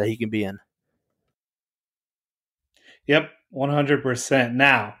Pittsburgh that he can be in. Yep, 100%.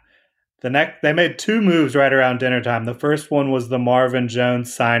 Now, they made two moves right around dinner time. The first one was the Marvin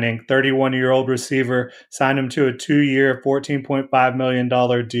Jones signing, 31-year-old receiver, signed him to a 2-year, $14.5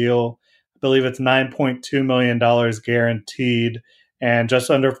 million deal. believe it's $9.2 million guaranteed, and just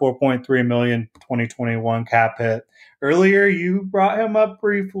under 4.3 million 2021 cap hit. Earlier, you brought him up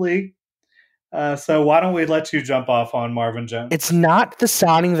briefly. So why don't we let you jump off on Marvin Jones? It's not the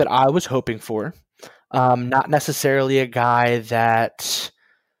signing that I was hoping for. Not necessarily a guy that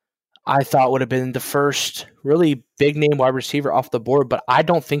I thought would have been the first really big name wide receiver off the board, but I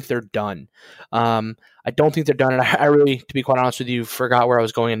don't think they're done. I don't think they're done. And I really, to be quite honest with you, forgot where I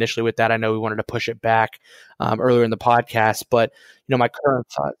was going initially with that. I know we wanted to push it back earlier in the podcast, but my current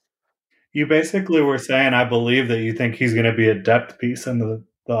thought. You basically were saying, I believe that you think he's going to be a depth piece in the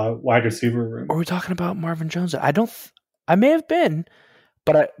wide receiver room. Are we talking about Marvin Jones? I may have been.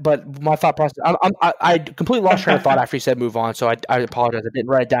 But my thought process, I completely lost train of thought after he said move on, so I apologize. I didn't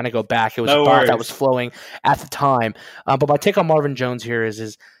write it down and go back. It was a thought that was flowing at the time. But my take on Marvin Jones here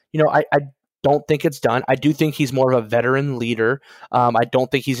is I don't think it's done. I do think he's more of a veteran leader. I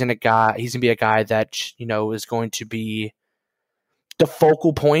don't think he's going to be a guy that is going to be the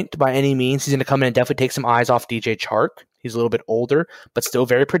focal point by any means. He's going to come in and definitely take some eyes off DJ Chark. He's a little bit older, but still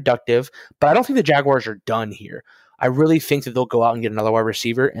very productive. But I don't think the Jaguars are done here. I really think that they'll go out and get another wide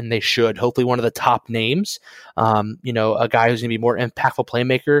receiver, and they should. Hopefully one of the top names, a guy who's going to be more impactful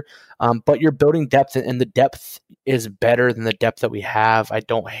playmaker. But you're building depth, and the depth is better than the depth that we have. I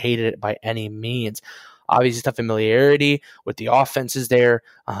don't hate it by any means. Obviously, the familiarity with the offense is there.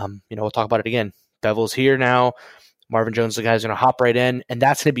 We'll talk about it again. Bevel's here now. Marvin Jones, the guy who's going to hop right in, and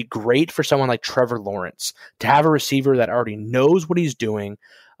that's going to be great for someone like Trevor Lawrence to have a receiver that already knows what he's doing,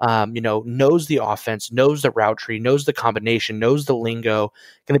 knows the offense, knows the route tree, knows the combination, knows the lingo.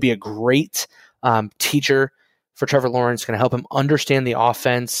 Going to be a great teacher for Trevor Lawrence, going to help him understand the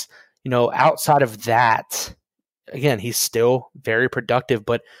offense. Outside of that, again, he's still very productive,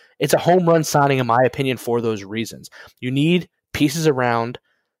 but it's a home run signing, in my opinion, for those reasons. You need pieces around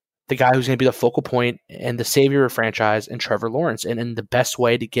the guy who's going to be the focal point and the savior of franchise in Trevor Lawrence. And the best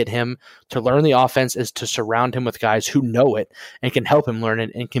way to get him to learn the offense is to surround him with guys who know it and can help him learn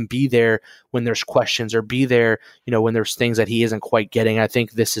it and can be there when there's questions or be there, when there's things that he isn't quite getting. I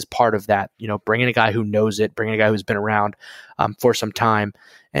think this is part of that, bringing a guy who knows it, bringing a guy who's been around for some time.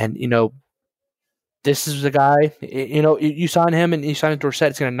 And, this is the guy, you sign him and you sign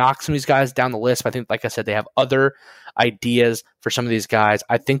Dorsett, it's going to knock some of these guys down the list. But I think, like I said, they have other ideas for some of these guys.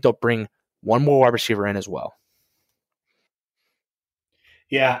 I think they'll bring one more wide receiver in as well.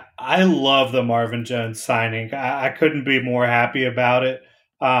 Yeah, I love the Marvin Jones signing. I couldn't be more happy about it.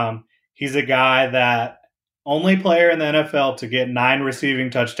 He's a guy that only player in the NFL to get 9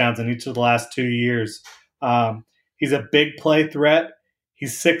 receiving touchdowns in each of the last 2 years. He's a big play threat.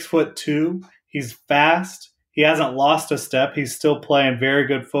 He's 6'2". He's fast. He hasn't lost a step. He's still playing very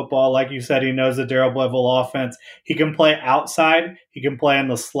good football. Like you said, he knows the Darrell Bevel offense. He can play outside. He can play in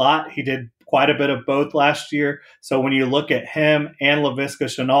the slot. He did quite a bit of both last year. So when you look at him and Laviska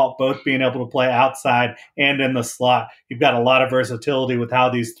Shenault both being able to play outside and in the slot, you've got a lot of versatility with how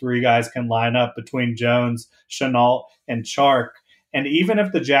these 3 guys can line up between Jones, Shenault, and Chark. And even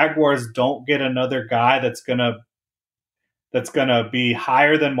if the Jaguars don't get another guy that's going to be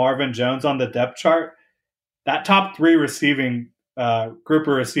higher than Marvin Jones on the depth chart, that top 3 receiving group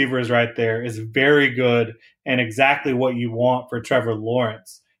of receivers right there is very good and exactly what you want for Trevor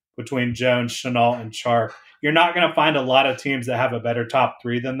Lawrence between Jones, Shenault, and Chark. You're not going to find a lot of teams that have a better top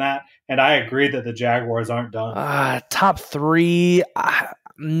 3 than that, and I agree that the Jaguars aren't done. Top 3, I'm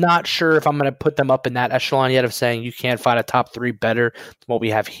not sure if I'm going to put them up in that echelon yet of saying you can't find a top 3 better than what we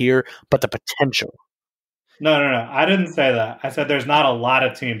have here, but the potential. No. I didn't say that. I said there's not a lot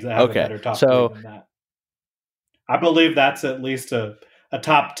of teams that have a better top 3 than that. I believe that's at least a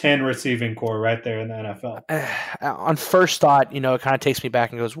top 10 receiving core right there in the NFL. On first thought, it kind of takes me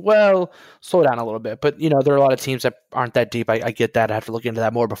back and goes, well, slow down a little bit. But, there are a lot of teams that aren't that deep. I get that. I have to look into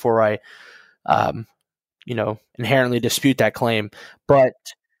that more before I, inherently dispute that claim. But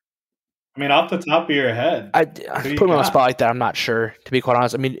I mean, off the top of your head, I put me on a spot like that. I'm not sure, to be quite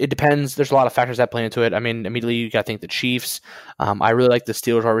honest. I mean, it depends. There's a lot of factors that play into it. I mean, immediately you got to think the Chiefs. I really like the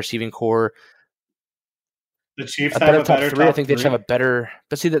Steelers' receiving core. The Chiefs have a better top 3. I think they should have a better.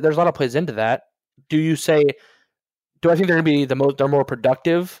 But see, there's a lot of plays into that. Do I think they're going to be they're more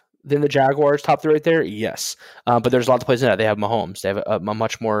productive than the Jaguars top 3 right there? Yes. But there's a lot of plays in that. They have Mahomes. They have a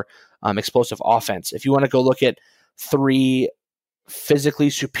much more explosive offense. If you want to go look at 3 physically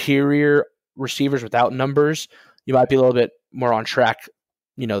superior receivers without numbers, you might be a little bit more on track,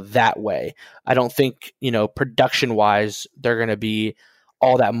 that way. I don't think, production wise, they're going to be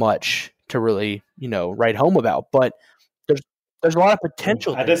all that much to really, write home about, but there's a lot of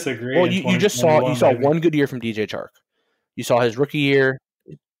potential. I disagree. Well, you saw one good year from DJ Chark. You saw his rookie year.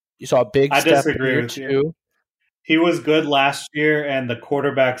 You saw a big I step in disagree year with you. two. He was good last year, and the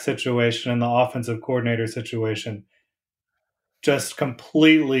quarterback situation and the offensive coordinator situation just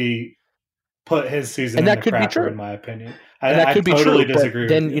completely put his season And in that the could be crapper, true. in my opinion. And that I could be totally true. But disagree with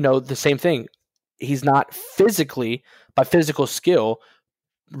then, you. the same thing. He's not physically, by physical skill,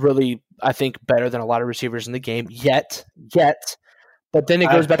 really, I think, better than a lot of receivers in the game yet. But then it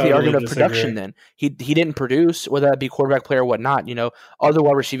I goes back to the totally argument of production. disagree. Then he didn't produce, whether that be quarterback, player, or whatnot. Other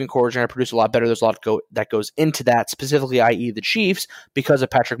wide receiving corps are going to produce a lot better. There's a lot that goes into that, specifically, i.e., the Chiefs, because of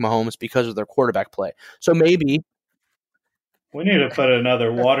Patrick Mahomes, because of their quarterback play. So maybe, We need to put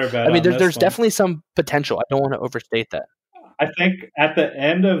another water I bet mean, on there's this one. definitely some potential. I don't want to overstate that. I think at the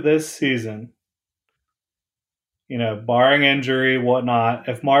end of this season, barring injury, whatnot,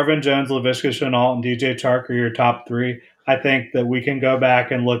 if Marvin Jones, Laviska Shenault, and DJ Chark are your top three, I think that we can go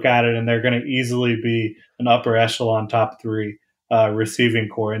back and look at it, and they're going to easily be an upper echelon top three receiving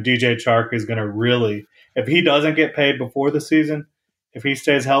core. And DJ Chark is going to really, if he doesn't get paid before the season, if he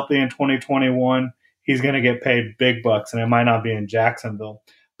stays healthy in 2021, he's going to get paid big bucks, and it might not be in Jacksonville.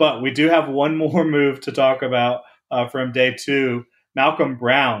 But we do have one more move to talk about from day two. Malcolm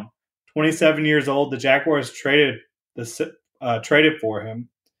Brown, 27 years old. The Jaguars traded for him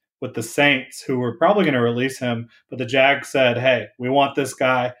with the Saints, who were probably going to release him, but the Jags said, "Hey, we want this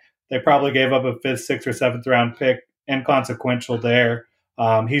guy." They probably gave up a fifth, sixth, or seventh round pick, inconsequential there.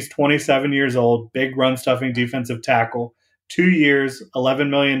 He's 27 years old, big run stuffing defensive tackle, 2 years, $11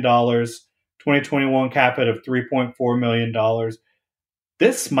 million, 2021 cap hit of $3.4 million.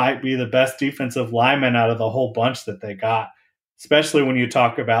 This might be the best defensive lineman out of the whole bunch that they got, especially when you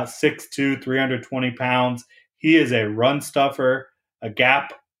talk about 6'2", 320 pounds. He is a run stuffer, a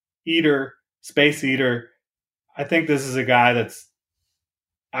gap eater, space eater. I think this is a guy that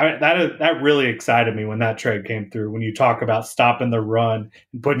really excited me when that trade came through. When you talk about stopping the run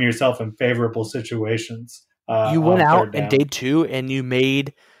and putting yourself in favorable situations You went on out third in down. day two and you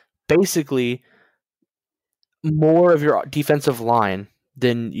made basically more of your defensive line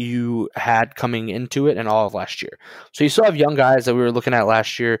than you had coming into it and all of last year. So you still have young guys that we were looking at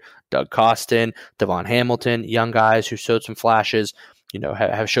last year, Doug Costin, Devon Hamilton, young guys who showed some flashes,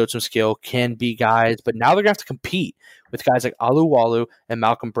 have showed some skill, can be guys, but now they're going to have to compete with guys like Aluwalu and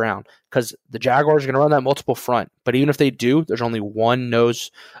Malcolm Brown because the Jaguars are going to run that multiple front. But even if they do, there's only one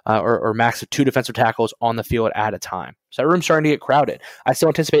nose or max of two defensive tackles on the field at a time. So that room's starting to get crowded. I still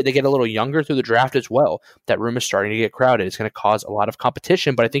anticipate they get a little younger through the draft as well. That room is starting to get crowded. It's going to cause a lot of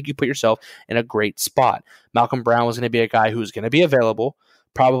competition, but I think you put yourself in a great spot. Malcolm Brown was going to be a guy who's going to be available,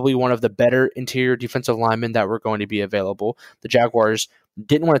 probably one of the better interior defensive linemen that were going to be available. The Jaguars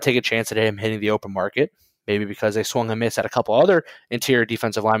didn't want to take a chance at him hitting the open market, maybe because they swung and missed at a couple other interior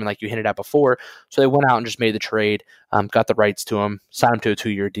defensive linemen like you hinted at before. So they went out and just made the trade, got the rights to him, signed him to a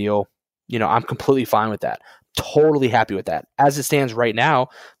 2-year deal. I'm completely fine with that. Totally happy with that. As it stands right now,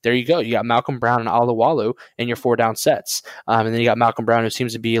 there you go. You got Malcolm Brown and Aluwalu in your 4-down sets. And then you got Malcolm Brown, who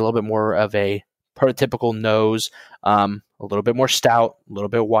seems to be a little bit more of a prototypical nose, a little bit more stout, a little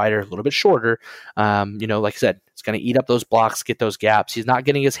bit wider, a little bit shorter. Like I said, it's going to eat up those blocks, get those gaps. He's not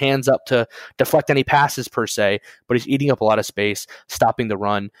getting his hands up to deflect any passes per se, but he's eating up a lot of space, stopping the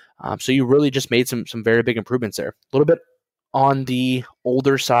run. So you really just made some very big improvements there. A little bit on the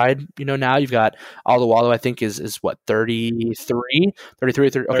older side, now you've got Aluwalu, I think is what, 33, 33,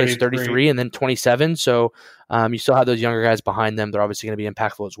 30, okay, so 33 and then 27. So you still have those younger guys behind them. They're obviously going to be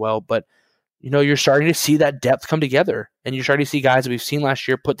impactful as well, but you're starting to see that depth come together, and you're starting to see guys that we've seen last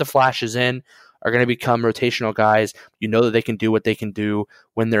year put the flashes in, are going to become rotational guys. That they can do what they can do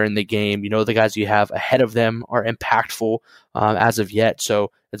when they're in the game. The guys you have ahead of them are impactful as of yet.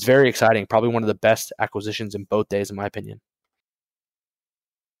 So it's very exciting. Probably one of the best acquisitions in both days, in my opinion.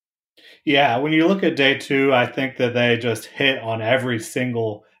 Yeah, when you look at day two, I think that they just hit on every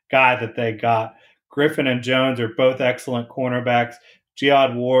single guy that they got. Griffin and Jones are both excellent cornerbacks.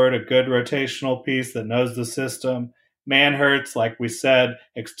 Giad Ward, a good rotational piece that knows the system. Manhurts, like we said,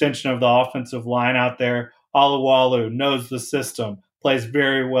 extension of the offensive line out there. Aluwalu knows the system, plays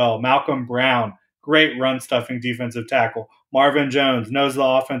very well. Malcolm Brown, great run stuffing defensive tackle. Marvin Jones knows the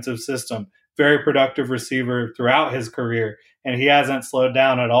offensive system, very productive receiver throughout his career, and he hasn't slowed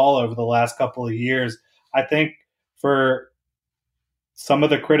down at all over the last couple of years. I think for some of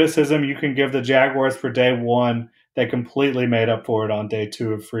the criticism you can give the Jaguars for day one, they completely made up for it on day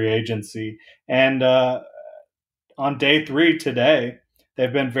two of free agency. And on day three today,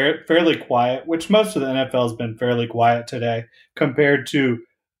 they've been fairly quiet, which most of the NFL has been fairly quiet today compared to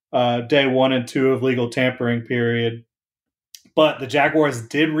day 1 and 2 of legal tampering period. But the Jaguars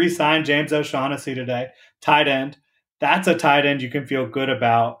did re-sign James O'Shaughnessy today, tight end. That's a tight end you can feel good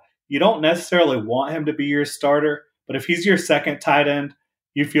about. you don't necessarily want him to be your starter, but if he's your second tight end,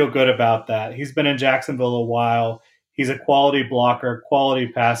 you feel good about that. He's been in Jacksonville a while. He's a quality blocker, quality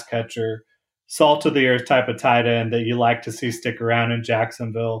pass catcher, salt of the earth type of tight end that you like to see stick around in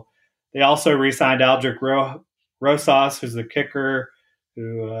Jacksonville. They also re-signed Aldrick Rosas, who's the kicker,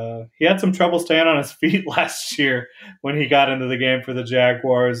 who he had some trouble staying on his feet last year when he got into the game for the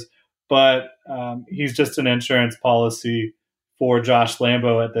Jaguars, but he's just an insurance policy for Josh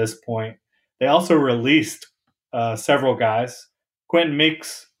Lambo at this point. They also released several guys: Quentin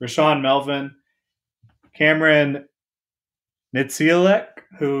Meeks, Rashawn Melvin, Cameron Nitsielek,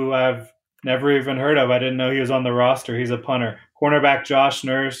 who I've never even heard of. I didn't know he was on the roster. He's a punter. Cornerback Josh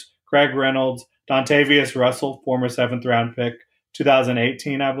Nurse, Craig Reynolds, Dontavius Russell, former 7th-round pick,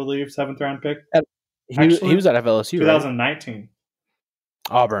 2018, I believe, 7th-round pick. He was at LSU, 2019. Right?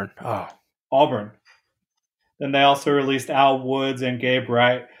 Auburn. Oh. Auburn. Then they also released Al Woods and Gabe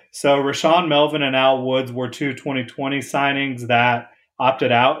Wright. So Rashawn Melvin and Al Woods were two 2020 signings that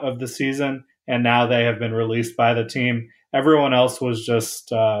opted out of the season, and now they have been released by the team. Everyone else was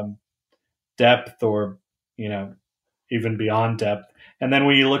just depth or, even beyond depth. And then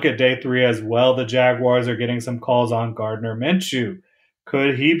when you look at day 3 as well, the Jaguars are getting some calls on Gardner Minshew.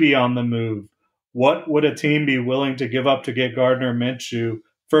 Could he be on the move? What would a team be willing to give up to get Gardner Minshew?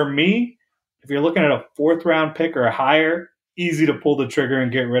 For me, if you're looking at a 4th-round pick or higher, easy to pull the trigger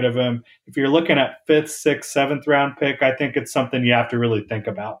and get rid of him. If you're looking at 5th, 6th, 7th-round pick, I think it's something you have to really think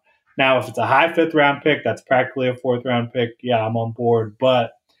about. Now, if it's a high 5th-round pick, that's practically a 4th-round pick. Yeah, I'm on board.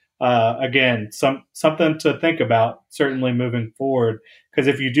 But again, something to think about, certainly moving forward. Because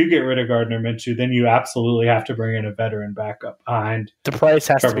if you do get rid of Gardner Minshew, then you absolutely have to bring in a veteran backup behind. The price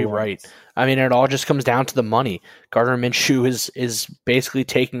has to be right. I mean, it all just comes down to the money. Gardner Minshew is basically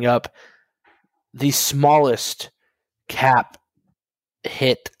taking up the smallest cap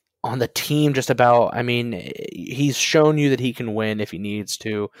hit on the team just about. I mean, he's shown you that he can win if he needs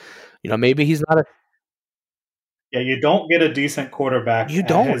to. Maybe he's not a... Yeah, you don't get a decent quarterback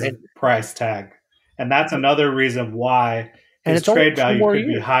at his price tag. And that's another reason why his trade value could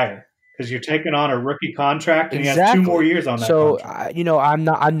be higher. Because you're taking on a rookie contract and he has 2 more years on that contract. So,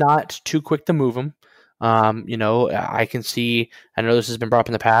 I'm not too quick to move him. I can see, I know this has been brought up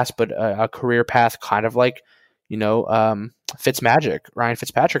in the past, but a career path kind of like, Fitzmagic, Ryan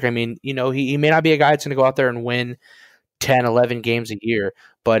Fitzpatrick. I mean, he may not be a guy that's going to go out there and win 10, 11 games a year,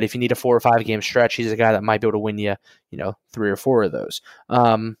 but if you need a 4 or 5 game stretch, he's a guy that might be able to win you, 3 or 4 of those.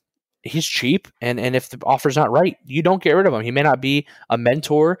 He's cheap, and if the offer's not right, you don't get rid of him. He may not be a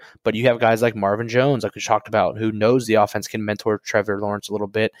mentor, but you have guys like Marvin Jones, like we talked about, who knows the offense, can mentor Trevor Lawrence a little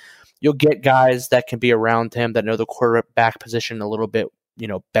bit. You'll get guys that can be around him that know the quarterback position a little bit,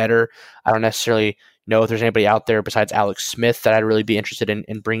 better. I don't necessarily know if there's anybody out there besides Alex Smith that I'd really be interested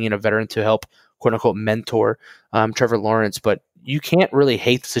in bringing a veteran to help, quote unquote, mentor Trevor Lawrence. But you can't really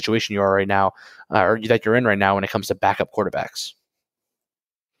hate the situation you are right now, or that you're in right now when it comes to backup quarterbacks.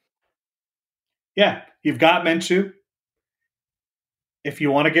 Yeah, you've got Minshew. If you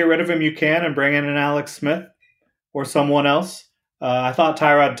want to get rid of him, you can, and bring in an Alex Smith or someone else. I thought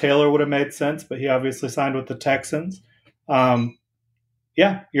Tyrod Taylor would have made sense, but he obviously signed with the Texans.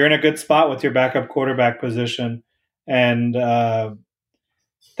 Yeah, you're in a good spot with your backup quarterback position. And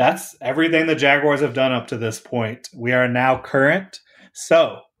that's everything the Jaguars have done up to this point. We are now current.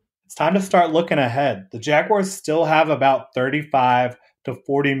 So it's time to start looking ahead. The Jaguars still have about $35 to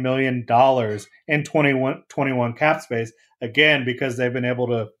 $40 million in 21 cap space. Again, because they've been able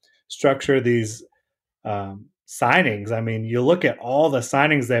to structure these signings. I mean, you look at all the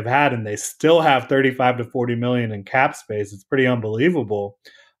signings they've had, and they still have 35 to 40 million in cap space. It's pretty unbelievable.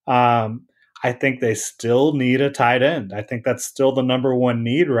 I think they still need a tight end. I think that's still the number one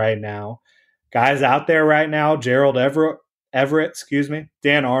need right now. Guys out there right now: Gerald Everett,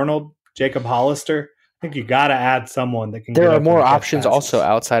 Dan Arnold, Jacob Hollister. I think you got to add someone that can. There are more options also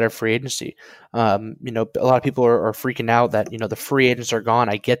outside of free agency. A lot of people are freaking out that the free agents are gone.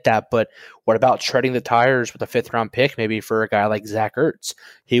 I get that, but what about treading the tires with a 5th-round pick, maybe for a guy like Zach Ertz?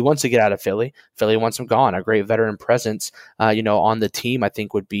 He wants to get out of Philly. Philly wants him gone. A great veteran presence, on the team, I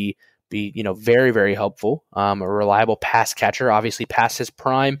think would be very, very helpful. A reliable pass catcher, obviously past his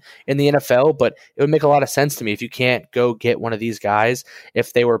prime in the NFL, but it would make a lot of sense to me if you can't go get one of these guys.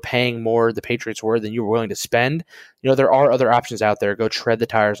 If they were paying more, the Patriots were, than you were willing to spend, there are other options out there. Go tread the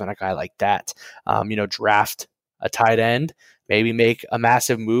tires on a guy like that. Draft a tight end, maybe make a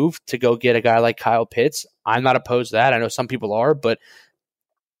massive move to go get a guy like Kyle Pitts. I'm not opposed to that. I know some people are, but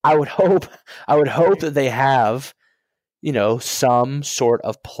I would hope that they have some sort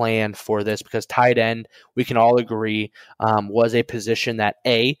of plan for this, because tight end, we can all agree, was a position that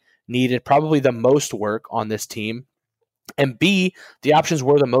needed probably the most work on this team. And B, the options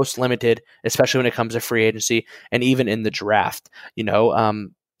were the most limited, especially when it comes to free agency and even in the draft.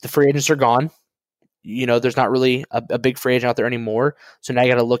 The free agents are gone. There's not really a big free agent out there anymore. So now you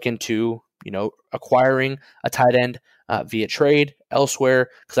got to look into, acquiring a tight end via trade elsewhere,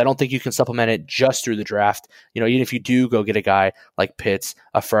 because I don't think you can supplement it just through the draft. Even if you do go get a guy like Pitts,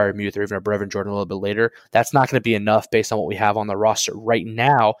 a Freiermuth, or even a Brevin Jordan a little bit later, that's not going to be enough based on what we have on the roster right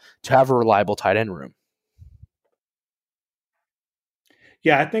now to have a reliable tight end room.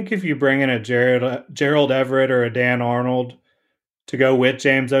 Yeah, I think if you bring in a Gerald Everett or a Dan Arnold to go with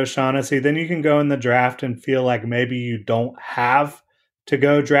James O'Shaughnessy, then you can go in the draft and feel like maybe you don't have to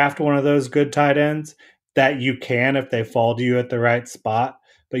go draft one of those good tight ends, that you can if they fall to you at the right spot.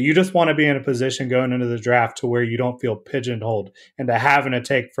 But you just want to be in a position going into the draft to where you don't feel pigeonholed into having to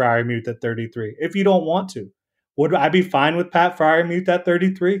take Freiermuth at 33 if you don't want to. Would I be fine with Pat Freiermuth at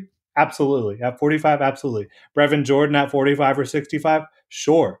 33? Absolutely. At 45, absolutely. Brevin Jordan at 45 or 65?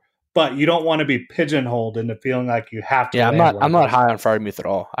 Sure. But you don't want to be pigeonholed into feeling like you have to. Yeah, I'm not high on Freiermuth at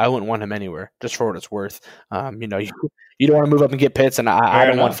all. I wouldn't want him anywhere, just for what it's worth. You don't want to move up and get Pitts, and I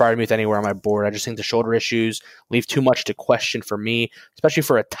don't want Freiermuth anywhere on my board. I just think the shoulder issues leave too much to question for me, especially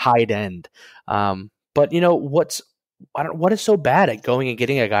for a tight end. But what is so bad at going and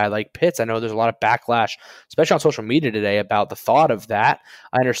getting a guy like Pitts? I know there's a lot of backlash, especially on social media today, about the thought of that.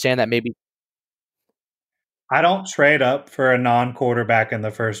 I understand that maybe. I don't trade up for a non-quarterback in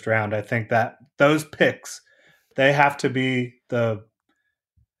the first round. I think that those picks, they have to be the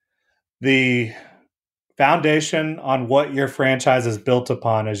foundation on what your franchise is built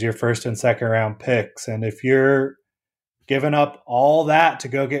upon as your first and second round picks. And if you're giving up all that to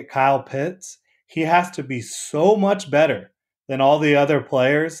go get Kyle Pitts, he has to be so much better than all the other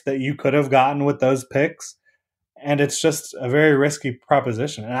players that you could have gotten with those picks. And it's just a very risky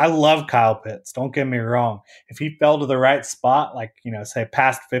proposition. And I love Kyle Pitts. Don't get me wrong. If he fell to the right spot, like, say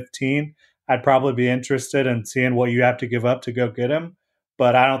past 15, I'd probably be interested in seeing what you have to give up to go get him.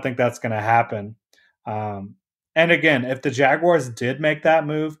 But I don't think that's going to happen. And again, if the Jaguars did make that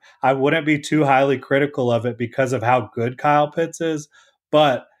move, I wouldn't be too highly critical of it because of how good Kyle Pitts is.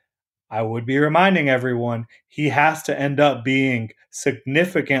 But I would be reminding everyone he has to end up being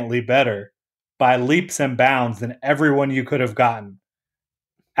significantly better by leaps and bounds than everyone you could have gotten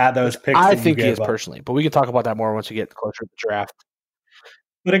at those picks. I think he is personally, but we can talk about that more once we get closer to the draft.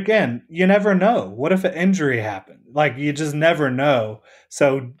 But again, you never know. What if an injury happened? Like, you just never know.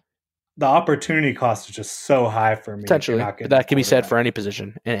 So the opportunity cost is just so high for me. Potentially, that can be said for any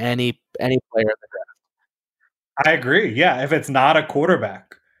position and any player in the draft. I agree. Yeah, if it's not a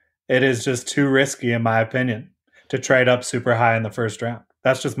quarterback, it is just too risky, in my opinion, to trade up super high in the first round.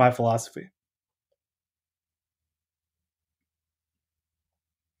 That's just my philosophy.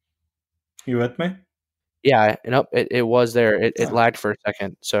 You with me? Yeah, nope. It was there. It lagged for a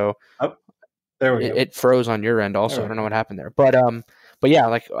second, so there we go. It froze on your end. Also, I don't know what happened there, but yeah,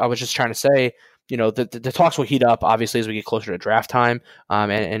 like I was just trying to say, the talks will heat up obviously as we get closer to draft time,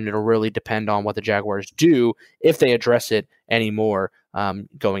 and it'll really depend on what the Jaguars do if they address it anymore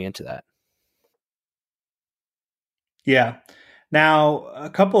going into that. Yeah. Now, a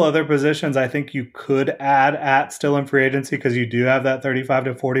couple other positions I think you could add at still in free agency because you do have that 35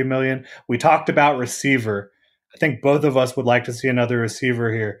 to 40 million. We talked about receiver. I think both of us would like to see another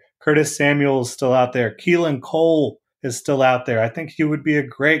receiver here. Curtis Samuel is still out there. Keelan Cole is still out there. I think he would be a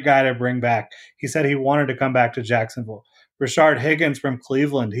great guy to bring back. He said he wanted to come back to Jacksonville. Rashard Higgins from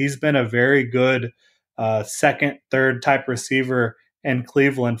Cleveland. He's been a very good second, third type receiver in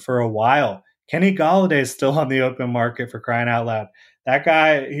Cleveland for a while. Kenny Galladay is still on the open market, for crying out loud. That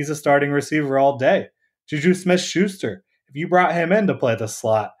guy, he's a starting receiver all day. Juju Smith-Schuster, if you brought him in to play the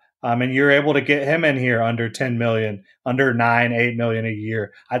slot, and you're able to get him in here under 10 million, under 9, 8 million a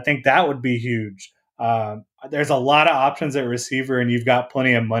year, I think that would be huge. There's a lot of options at receiver, and you've got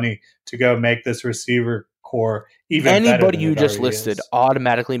plenty of money to go make this receiver core even better. Anybody you just listed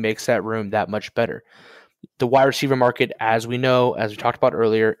automatically makes that room that much better. The wide receiver market, as we know, as we talked about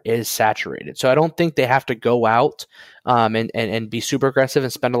earlier, is saturated. So I don't think they have to go out and be super aggressive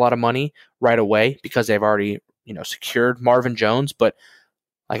and spend a lot of money right away because they've already secured Marvin Jones. But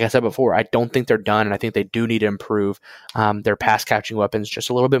like I said before, I don't think they're done, and I think they do need to improve their pass catching weapons just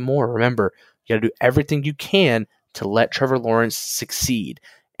a little bit more. Remember, you got to do everything you can to let Trevor Lawrence succeed.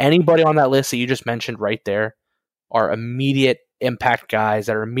 Anybody on that list that you just mentioned right there are immediate impact guys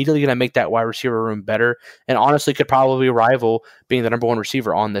that are immediately going to make that wide receiver room better, and honestly could probably rival being the number one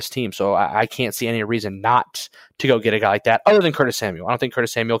receiver on this team. So I can't see any reason not to go get a guy like that other than Curtis Samuel. I don't think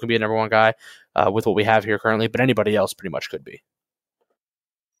Curtis Samuel can be a number one guy with what we have here currently, but anybody else pretty much could be.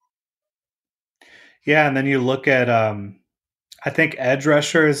 Yeah, and then you look at I think edge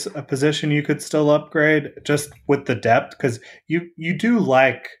rusher is a position you could still upgrade just with the depth because you do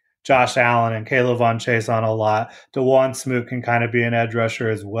like Josh Allen and Caleb Von Chase on a lot. DeJuan Smoot can kind of be an edge rusher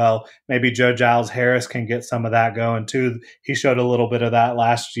as well. Maybe Joe Giles Harris can get some of that going too. He showed a little bit of that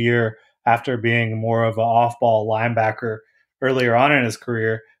last year after being more of an off-ball linebacker earlier on in his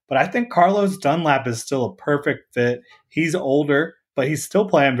career. But I think Carlos Dunlap is still a perfect fit. He's older, but he's still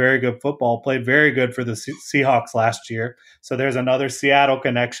playing very good football. Played very good for the Seahawks last year. So there's another Seattle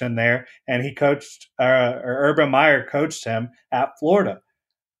connection there. And he coached, or Urban Meyer coached him at Florida.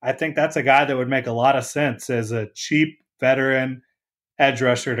 I think that's a guy that would make a lot of sense as a cheap veteran edge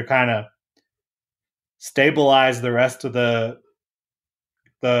rusher to kind of stabilize the rest of the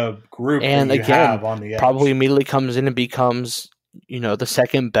group that And you again, have on the probably edge. immediately comes in and becomes, the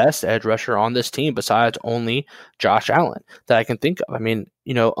second best edge rusher on this team besides only Josh Allen that I can think of. I mean,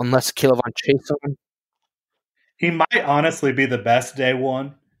 unless Kilovon Chase on, He might honestly be the best day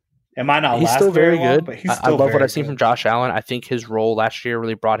one. It might not he's still last very very long, good. but he's I still love what very I've seen from good. Josh Allen. I think his role last year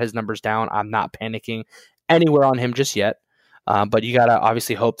really brought his numbers down. I'm not panicking anywhere on him just yet. But you got to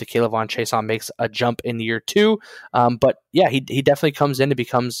obviously hope that Kilovon Chason makes a jump in year two. But yeah, he definitely comes in and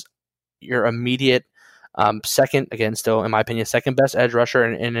becomes your immediate second, again, still, in my opinion, second best edge rusher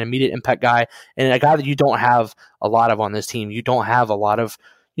and an immediate impact guy, and a guy that you don't have a lot of on this team. You don't have a lot of,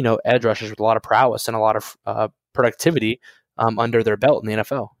 edge rushers with a lot of prowess and a lot of productivity under their belt in the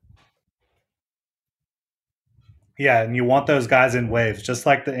NFL. Yeah, and you want those guys in waves, just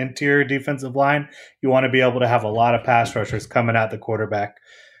like the interior defensive line. You want to be able to have a lot of pass rushers coming at the quarterback.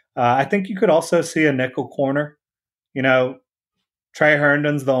 I think you could also see a nickel corner. You know, Trey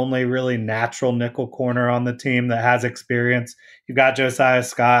Herndon's the only really natural nickel corner on the team that has experience. You've got Josiah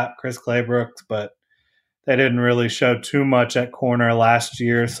Scott, Chris Claybrooks, but they didn't really show too much at corner last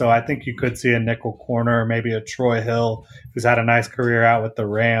year. So I think you could see a nickel corner, maybe a Troy Hill, who's had a nice career out with the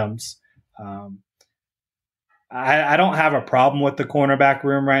Rams. Um, I don't have a problem with the cornerback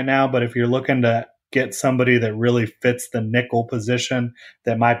room right now, but if you're looking to get somebody that really fits the nickel position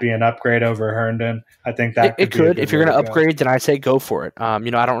that might be an upgrade over Herndon, I think It, that it could be a could. good If you're way going to to go. upgrade, then I say go for it. I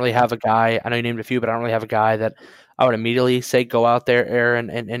don't really have a guy. I know you named a few, but I don't really have a guy that I would immediately say go out there, Aaron,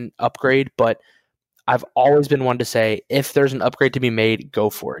 and upgrade. But I've always been one to say if there's an upgrade to be made, go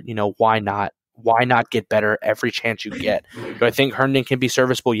for it. Why not? Why not get better every chance you get? Do I think Herndon can be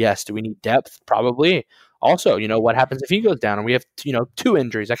serviceable? Yes. Do we need depth? Probably. Also, what happens if he goes down and we have, two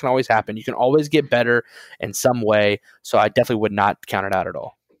injuries? That can always happen. You can always get better in some way. So I definitely would not count it out at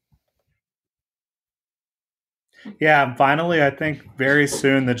all. Yeah, and finally, I think very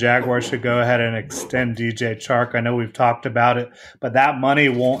soon the Jaguars should go ahead and extend DJ Chark. I know we've talked about it, but that money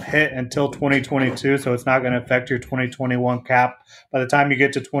won't hit until 2022, so it's not going to affect your 2021 cap. By the time you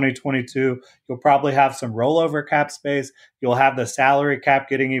get to 2022, you'll probably have some rollover cap space. You'll have the salary cap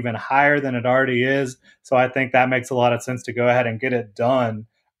getting even higher than it already is. So I think that makes a lot of sense to go ahead and get it done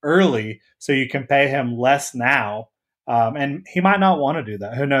early so you can pay him less now. And he might not want to do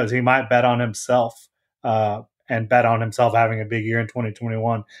that. Who knows? He might bet on himself. And bet on himself having a big year in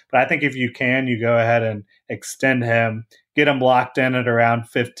 2021. But I think if you can, you go ahead and extend him, get him locked in at around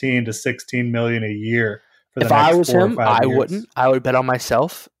 15 to 16 million a year for the If I next was 4 or him, 5 I years. wouldn't. I would bet on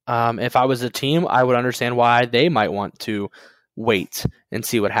myself. If I was a team, I would understand why they might want to wait and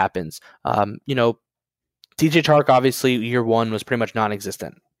see what happens. DJ Chark, obviously, year one was pretty much non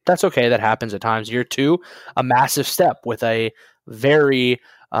existent. That's okay. That happens at times. Year two, a massive step with a very,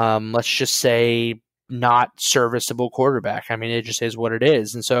 let's just say, not serviceable quarterback. I mean, it just is what it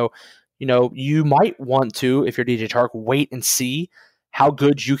is. And so, you might want to, if you're DJ Chark, wait and see how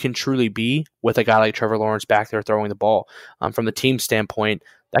good you can truly be with a guy like Trevor Lawrence back there throwing the ball. From the team standpoint,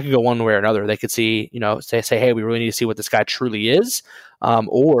 that could go one way or another. They could see, say, hey, we really need to see what this guy truly is,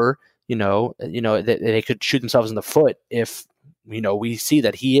 or they could shoot themselves in the foot if we see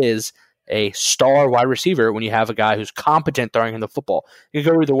that he is a star wide receiver when you have a guy who's competent throwing him the football. It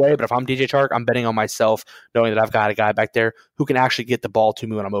could go either way, but if I'm DJ Chark, I'm betting on myself, knowing that I've got a guy back there who can actually get the ball to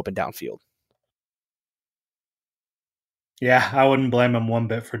me when I'm open downfield. Yeah, I wouldn't blame him one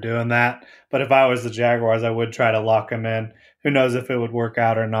bit for doing that. But if I was the Jaguars, I would try to lock him in. Who knows if it would work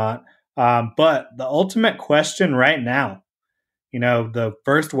out or not. But the ultimate question right now, the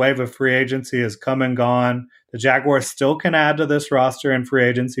first wave of free agency is come and gone. The Jaguars still can add to this roster in free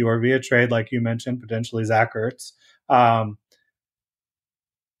agency or via trade, like you mentioned, potentially Zach Ertz. Um,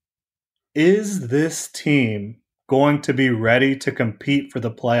 is this team going to be ready to compete for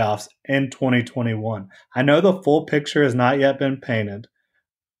the playoffs in 2021? I know the full picture has not yet been painted,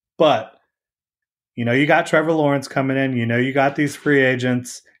 but you got Trevor Lawrence coming in. You got these free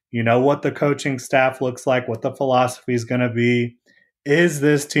agents. You know what the coaching staff looks like, what the philosophy is going to be. Is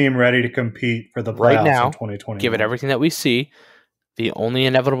this team ready to compete for the Right playoffs in now, given 2021? everything that we see, the only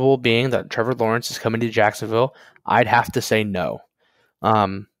inevitable being that Trevor Lawrence is coming to Jacksonville, I'd have to say no.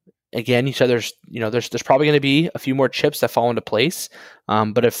 Um, Again, you said there's probably going to be a few more chips that fall into place.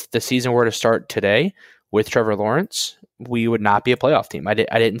 But if the season were to start today with Trevor Lawrence, we would not be a playoff team. I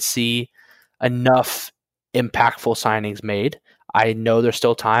didn't see enough impactful signings made. I know there's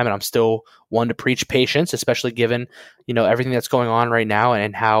still time, and I'm still one to preach patience, especially given everything that's going on right now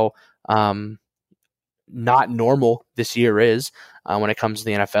and how not normal this year is when it comes to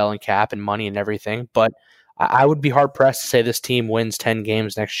the NFL and cap and money and everything. But I would be hard pressed to say this team wins 10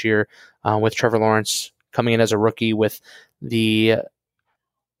 games next year with Trevor Lawrence coming in as a rookie with the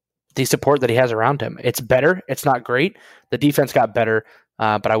support that he has around him. It's better. It's not great. The defense got better,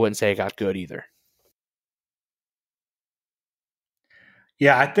 but I wouldn't say it got good either.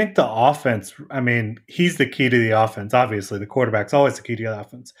 Yeah, I think the offense, I mean, he's the key to the offense. Obviously, the quarterback's always the key to the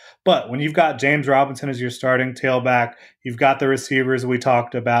offense. But when you've got James Robinson as your starting tailback, you've got the receivers we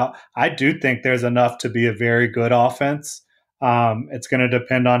talked about. I do think there's enough to be a very good offense. It's going to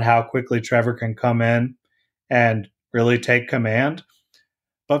depend on how quickly Trevor can come in and really take command.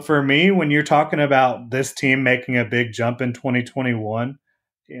 But for me, when you're talking about this team making a big jump in 2021,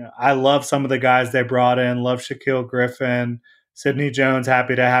 I love some of the guys they brought in. Love Shaquille Griffin, Sidney Jones.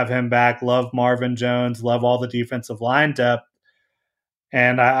 Happy to have him back. Love Marvin Jones. Love all the defensive line depth.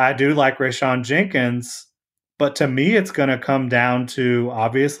 And I do like Rashawn Jenkins. But to me, it's going to come down to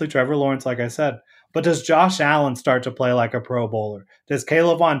obviously Trevor Lawrence, like I said. But does Josh Allen start to play like a Pro Bowler? Does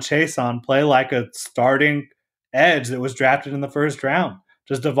Kayvon Chason play like a starting edge that was drafted in the first round?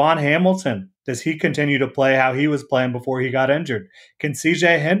 Does Devon Hamilton, does he continue to play how he was playing before he got injured? Can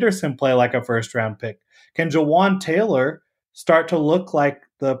CJ Henderson play like a first round pick? Can Jawan Taylor start to look like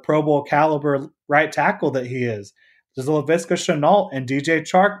the Pro Bowl caliber right tackle that he is? Does Laviska Shenault and DJ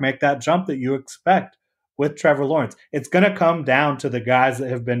Chark make that jump that you expect with Trevor Lawrence? It's going to come down to the guys that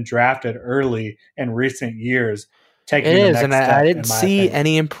have been drafted early in recent years It taking the is, and next I step, didn't in my see opinion.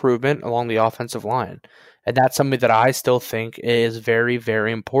 any improvement along the offensive line. And that's something that I still think is very,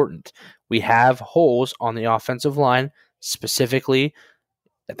 very important. We have holes on the offensive line, specifically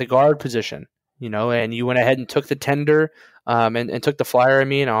at the guard position, and you went ahead and took the tender and took the flyer,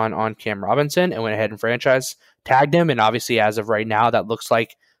 on Cam Robinson and went ahead and franchise tagged him. And obviously, as of right now, that looks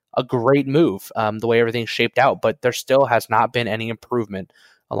like a great move, the way everything's shaped out. But there still has not been any improvement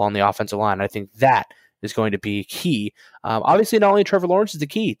along the offensive line. I think that is going to be key. Obviously, not only Trevor Lawrence is the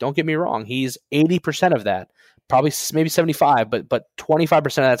key. Don't get me wrong; he's 80% of that, probably maybe 75, but 25%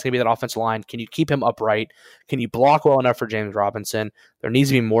 of that's going to be that offensive line. Can you keep him upright? Can you block well enough for James Robinson? There needs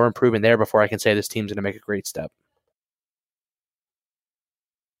to be more improvement there before I can say this team's going to make a great step.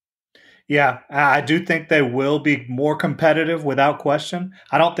 Yeah, I do think they will be more competitive without question.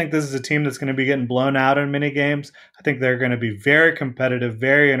 I don't think this is a team that's going to be getting blown out in many games. I think they're going to be very competitive,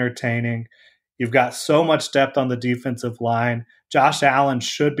 very entertaining. You've got so much depth on the defensive line. Josh Allen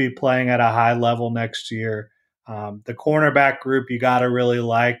should be playing at a high level next year. The cornerback group you got to really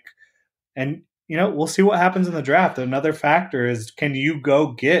like. And, we'll see what happens in the draft. Another factor is, can you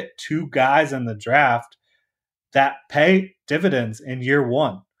go get two guys in the draft that pay dividends in year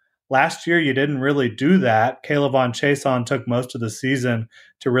one? Last year, you didn't really do that. Kayvon Chason took most of the season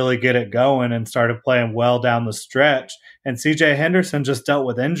to really get it going and started playing well down the stretch. And CJ Henderson just dealt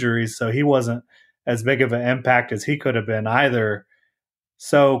with injuries, so he wasn't as big of an impact as he could have been either.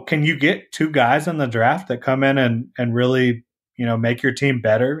 So can you get two guys in the draft that come in and really, make your team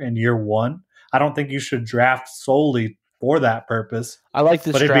better in year one? I don't think you should draft solely for that purpose, I like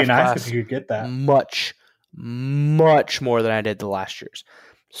this but it'd be draft nice if class you could get that. much, much more than I did the last year's.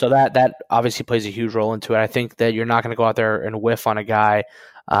 So that obviously plays a huge role into it. I think that you're not going to go out there and whiff on a guy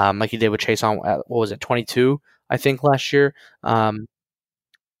like you did with Chase on, what was it, 22, I think, last year. As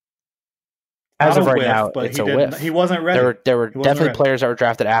Not a of right whiff, now, but it's a whiff. he wasn't There ready. were there were He wasn't definitely ready. players that were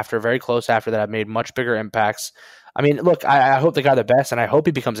drafted after, very close after that, have made much bigger impacts. I mean, look, I hope they got the best, and I hope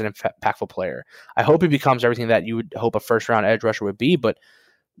he becomes an impactful player. I hope he becomes everything that you would hope a first round edge rusher would be. But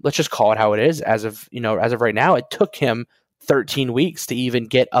let's just call it how it is. As of right now, it took him 13 weeks to even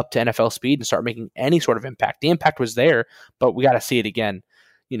get up to NFL speed and start making any sort of impact. The impact was there, but we got to see it again.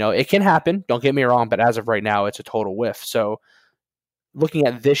 It can happen. Don't get me wrong, but as of right now, it's a total whiff. So looking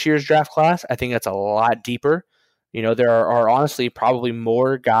at this year's draft class, I think that's a lot deeper. There are honestly probably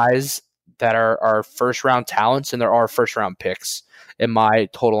more guys that are first round talents than there are first round picks, in my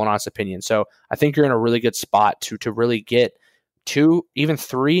total and honest opinion. So I think you're in a really good spot to really get two, even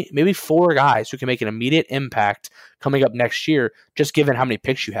three, maybe four guys who can make an immediate impact coming up next year, just given how many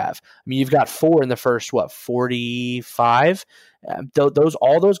picks you have. I mean, you've got four in the first, 45?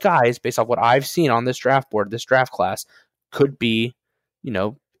 All those guys, based off what I've seen on this draft board, this draft class, could be, you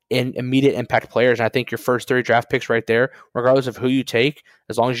know, in immediate impact players. And I think your first 30 draft picks right there, regardless of who you take,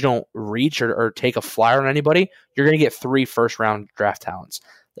 as long as you don't reach or take a flyer on anybody, you're going to get 3 first round draft talents.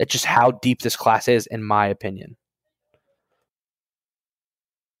 That's just how deep this class is, in my opinion.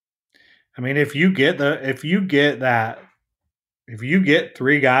 I mean, if you get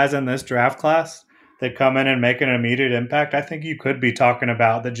 3 guys in this draft class that come in and make an immediate impact, I think you could be talking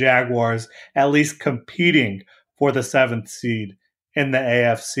about the Jaguars at least competing for the 7th seed in the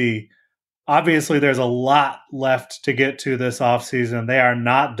AFC. Obviously, there's a lot left to get to this offseason. They are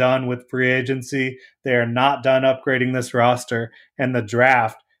not done with free agency. They are not done upgrading this roster. And the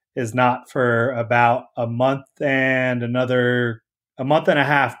draft is not for about a month and a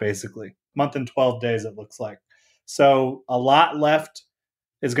half, basically. Month and 12 days, it looks like. So a lot left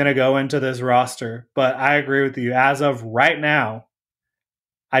is going to go into this roster. But I agree with you. As of right now,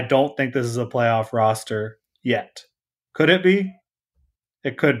 I don't think this is a playoff roster yet. Could it be?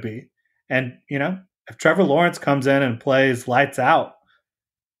 It could be. And, if Trevor Lawrence comes in and plays lights out,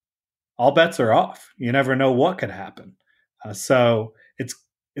 all bets are off. You never know what could happen. So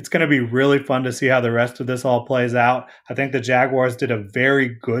it's going to be really fun to see how the rest of this all plays out. I think the Jaguars did a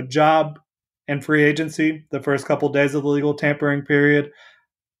very good job in free agency the first couple of days of the legal tampering period.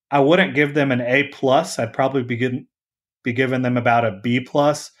 I wouldn't give them an A+. I'd probably be giving them about a B+,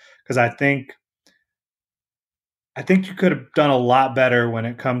 because I think you could have done a lot better when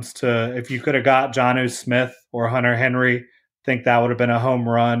it comes to if you could have got Jonnu Smith or Hunter Henry. I think that would have been a home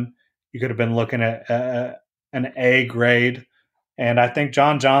run. You could have been looking at an A grade. And I think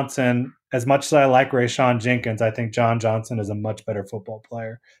John Johnson, as much as I like Rayshawn Jenkins, I think John Johnson is a much better football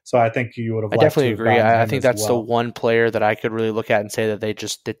player. So I think you would have. I definitely agree. I think that's the one player that I could really look at and say that they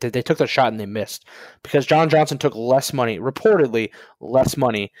took the shot and they missed, because John Johnson took less money, reportedly less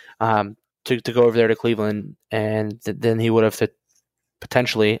money, to go over there to Cleveland, and then he would have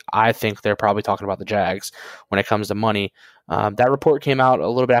potentially. I think they're probably talking about the Jags when it comes to money. That report came out a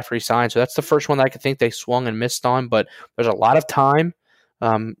little bit after he signed, so that's the first one that I could think they swung and missed on. But there's a lot of time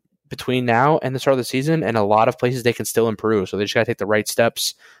between now and the start of the season, and a lot of places they can still improve. So they just got to take the right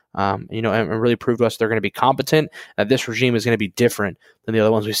steps, and really prove to us they're going to be competent. That this regime is going to be different than the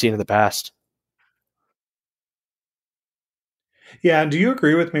other ones we've seen in the past. Yeah, and do you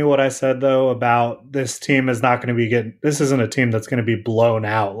agree with me what I said though about this team is not going to be this isn't a team that's going to be blown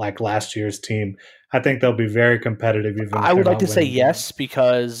out like last year's team. I think they'll be very competitive. Even I would like to say yes,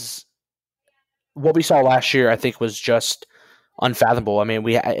 because what we saw last year, I think, was just unfathomable. I mean,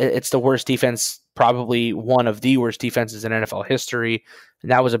 it's the worst defense, probably one of the worst defenses in NFL history,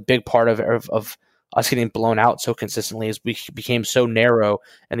 and that was a big part of us getting blown out so consistently as we became so narrow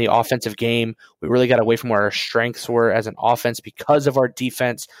in the offensive game. We really got away from where our strengths were as an offense because of our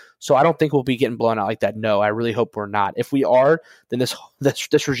defense. So I don't think we'll be getting blown out like that. No, I really hope we're not. If we are, then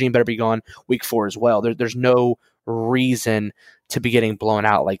this regime better be gone week 4 as well. There's no reason to be getting blown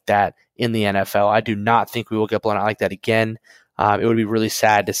out like that in the NFL. I do not think we will get blown out like that again. It would be really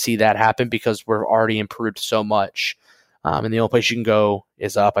sad to see that happen because we're already improved so much. And the only place you can go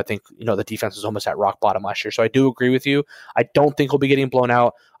is up. I think, the defense was almost at rock bottom last year. So I do agree with you. I don't think we'll be getting blown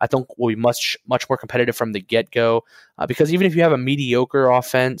out. I think we'll be much, much more competitive from the get-go, because even if you have a mediocre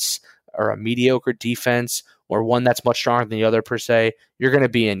offense or a mediocre defense or one that's much stronger than the other per se, you're going to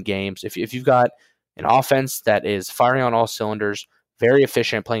be in games. If you've got an offense that is firing on all cylinders, very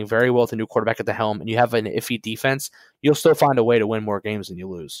efficient, playing very well with a new quarterback at the helm, and you have an iffy defense, you'll still find a way to win more games than you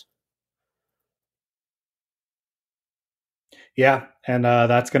lose. Yeah, and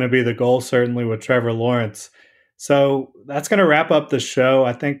that's going to be the goal, certainly, with Trevor Lawrence. So that's going to wrap up the show.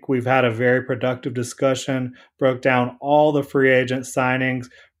 I think we've had a very productive discussion, broke down all the free agent signings,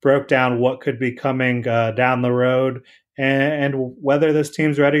 broke down what could be coming down the road, and whether this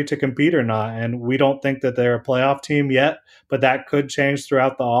team's ready to compete or not. And we don't think that they're a playoff team yet, but that could change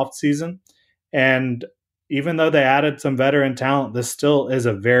throughout the offseason. And even though they added some veteran talent, this still is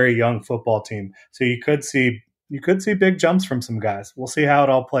a very young football team. So you could see big jumps from some guys. We'll see how it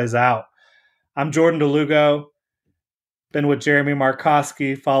all plays out. I'm Jordan DeLugo. Been with Jeremy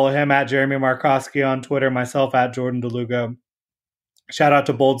Markoski. Follow him at Jeremy Markoski on Twitter, myself at Jordan DeLugo. Shout out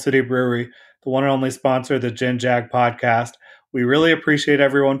to Bold City Brewery, the one and only sponsor of the Gin Jag podcast. We really appreciate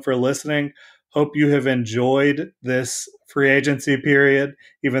everyone for listening. Hope you have enjoyed this free agency period,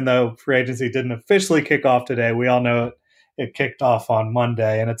 even though free agency didn't officially kick off today. We all know it kicked off on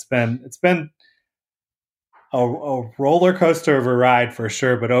Monday, and it's been a roller coaster of a ride for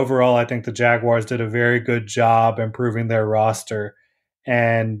sure. But overall, I think the Jaguars did a very good job improving their roster.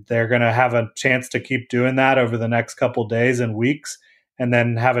 And they're going to have a chance to keep doing that over the next couple days and weeks, and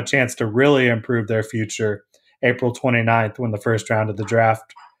then have a chance to really improve their future April 29th when the first round of the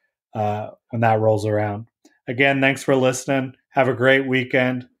draft, when that rolls around. Again, thanks for listening. Have a great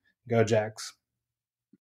weekend. Go Jags.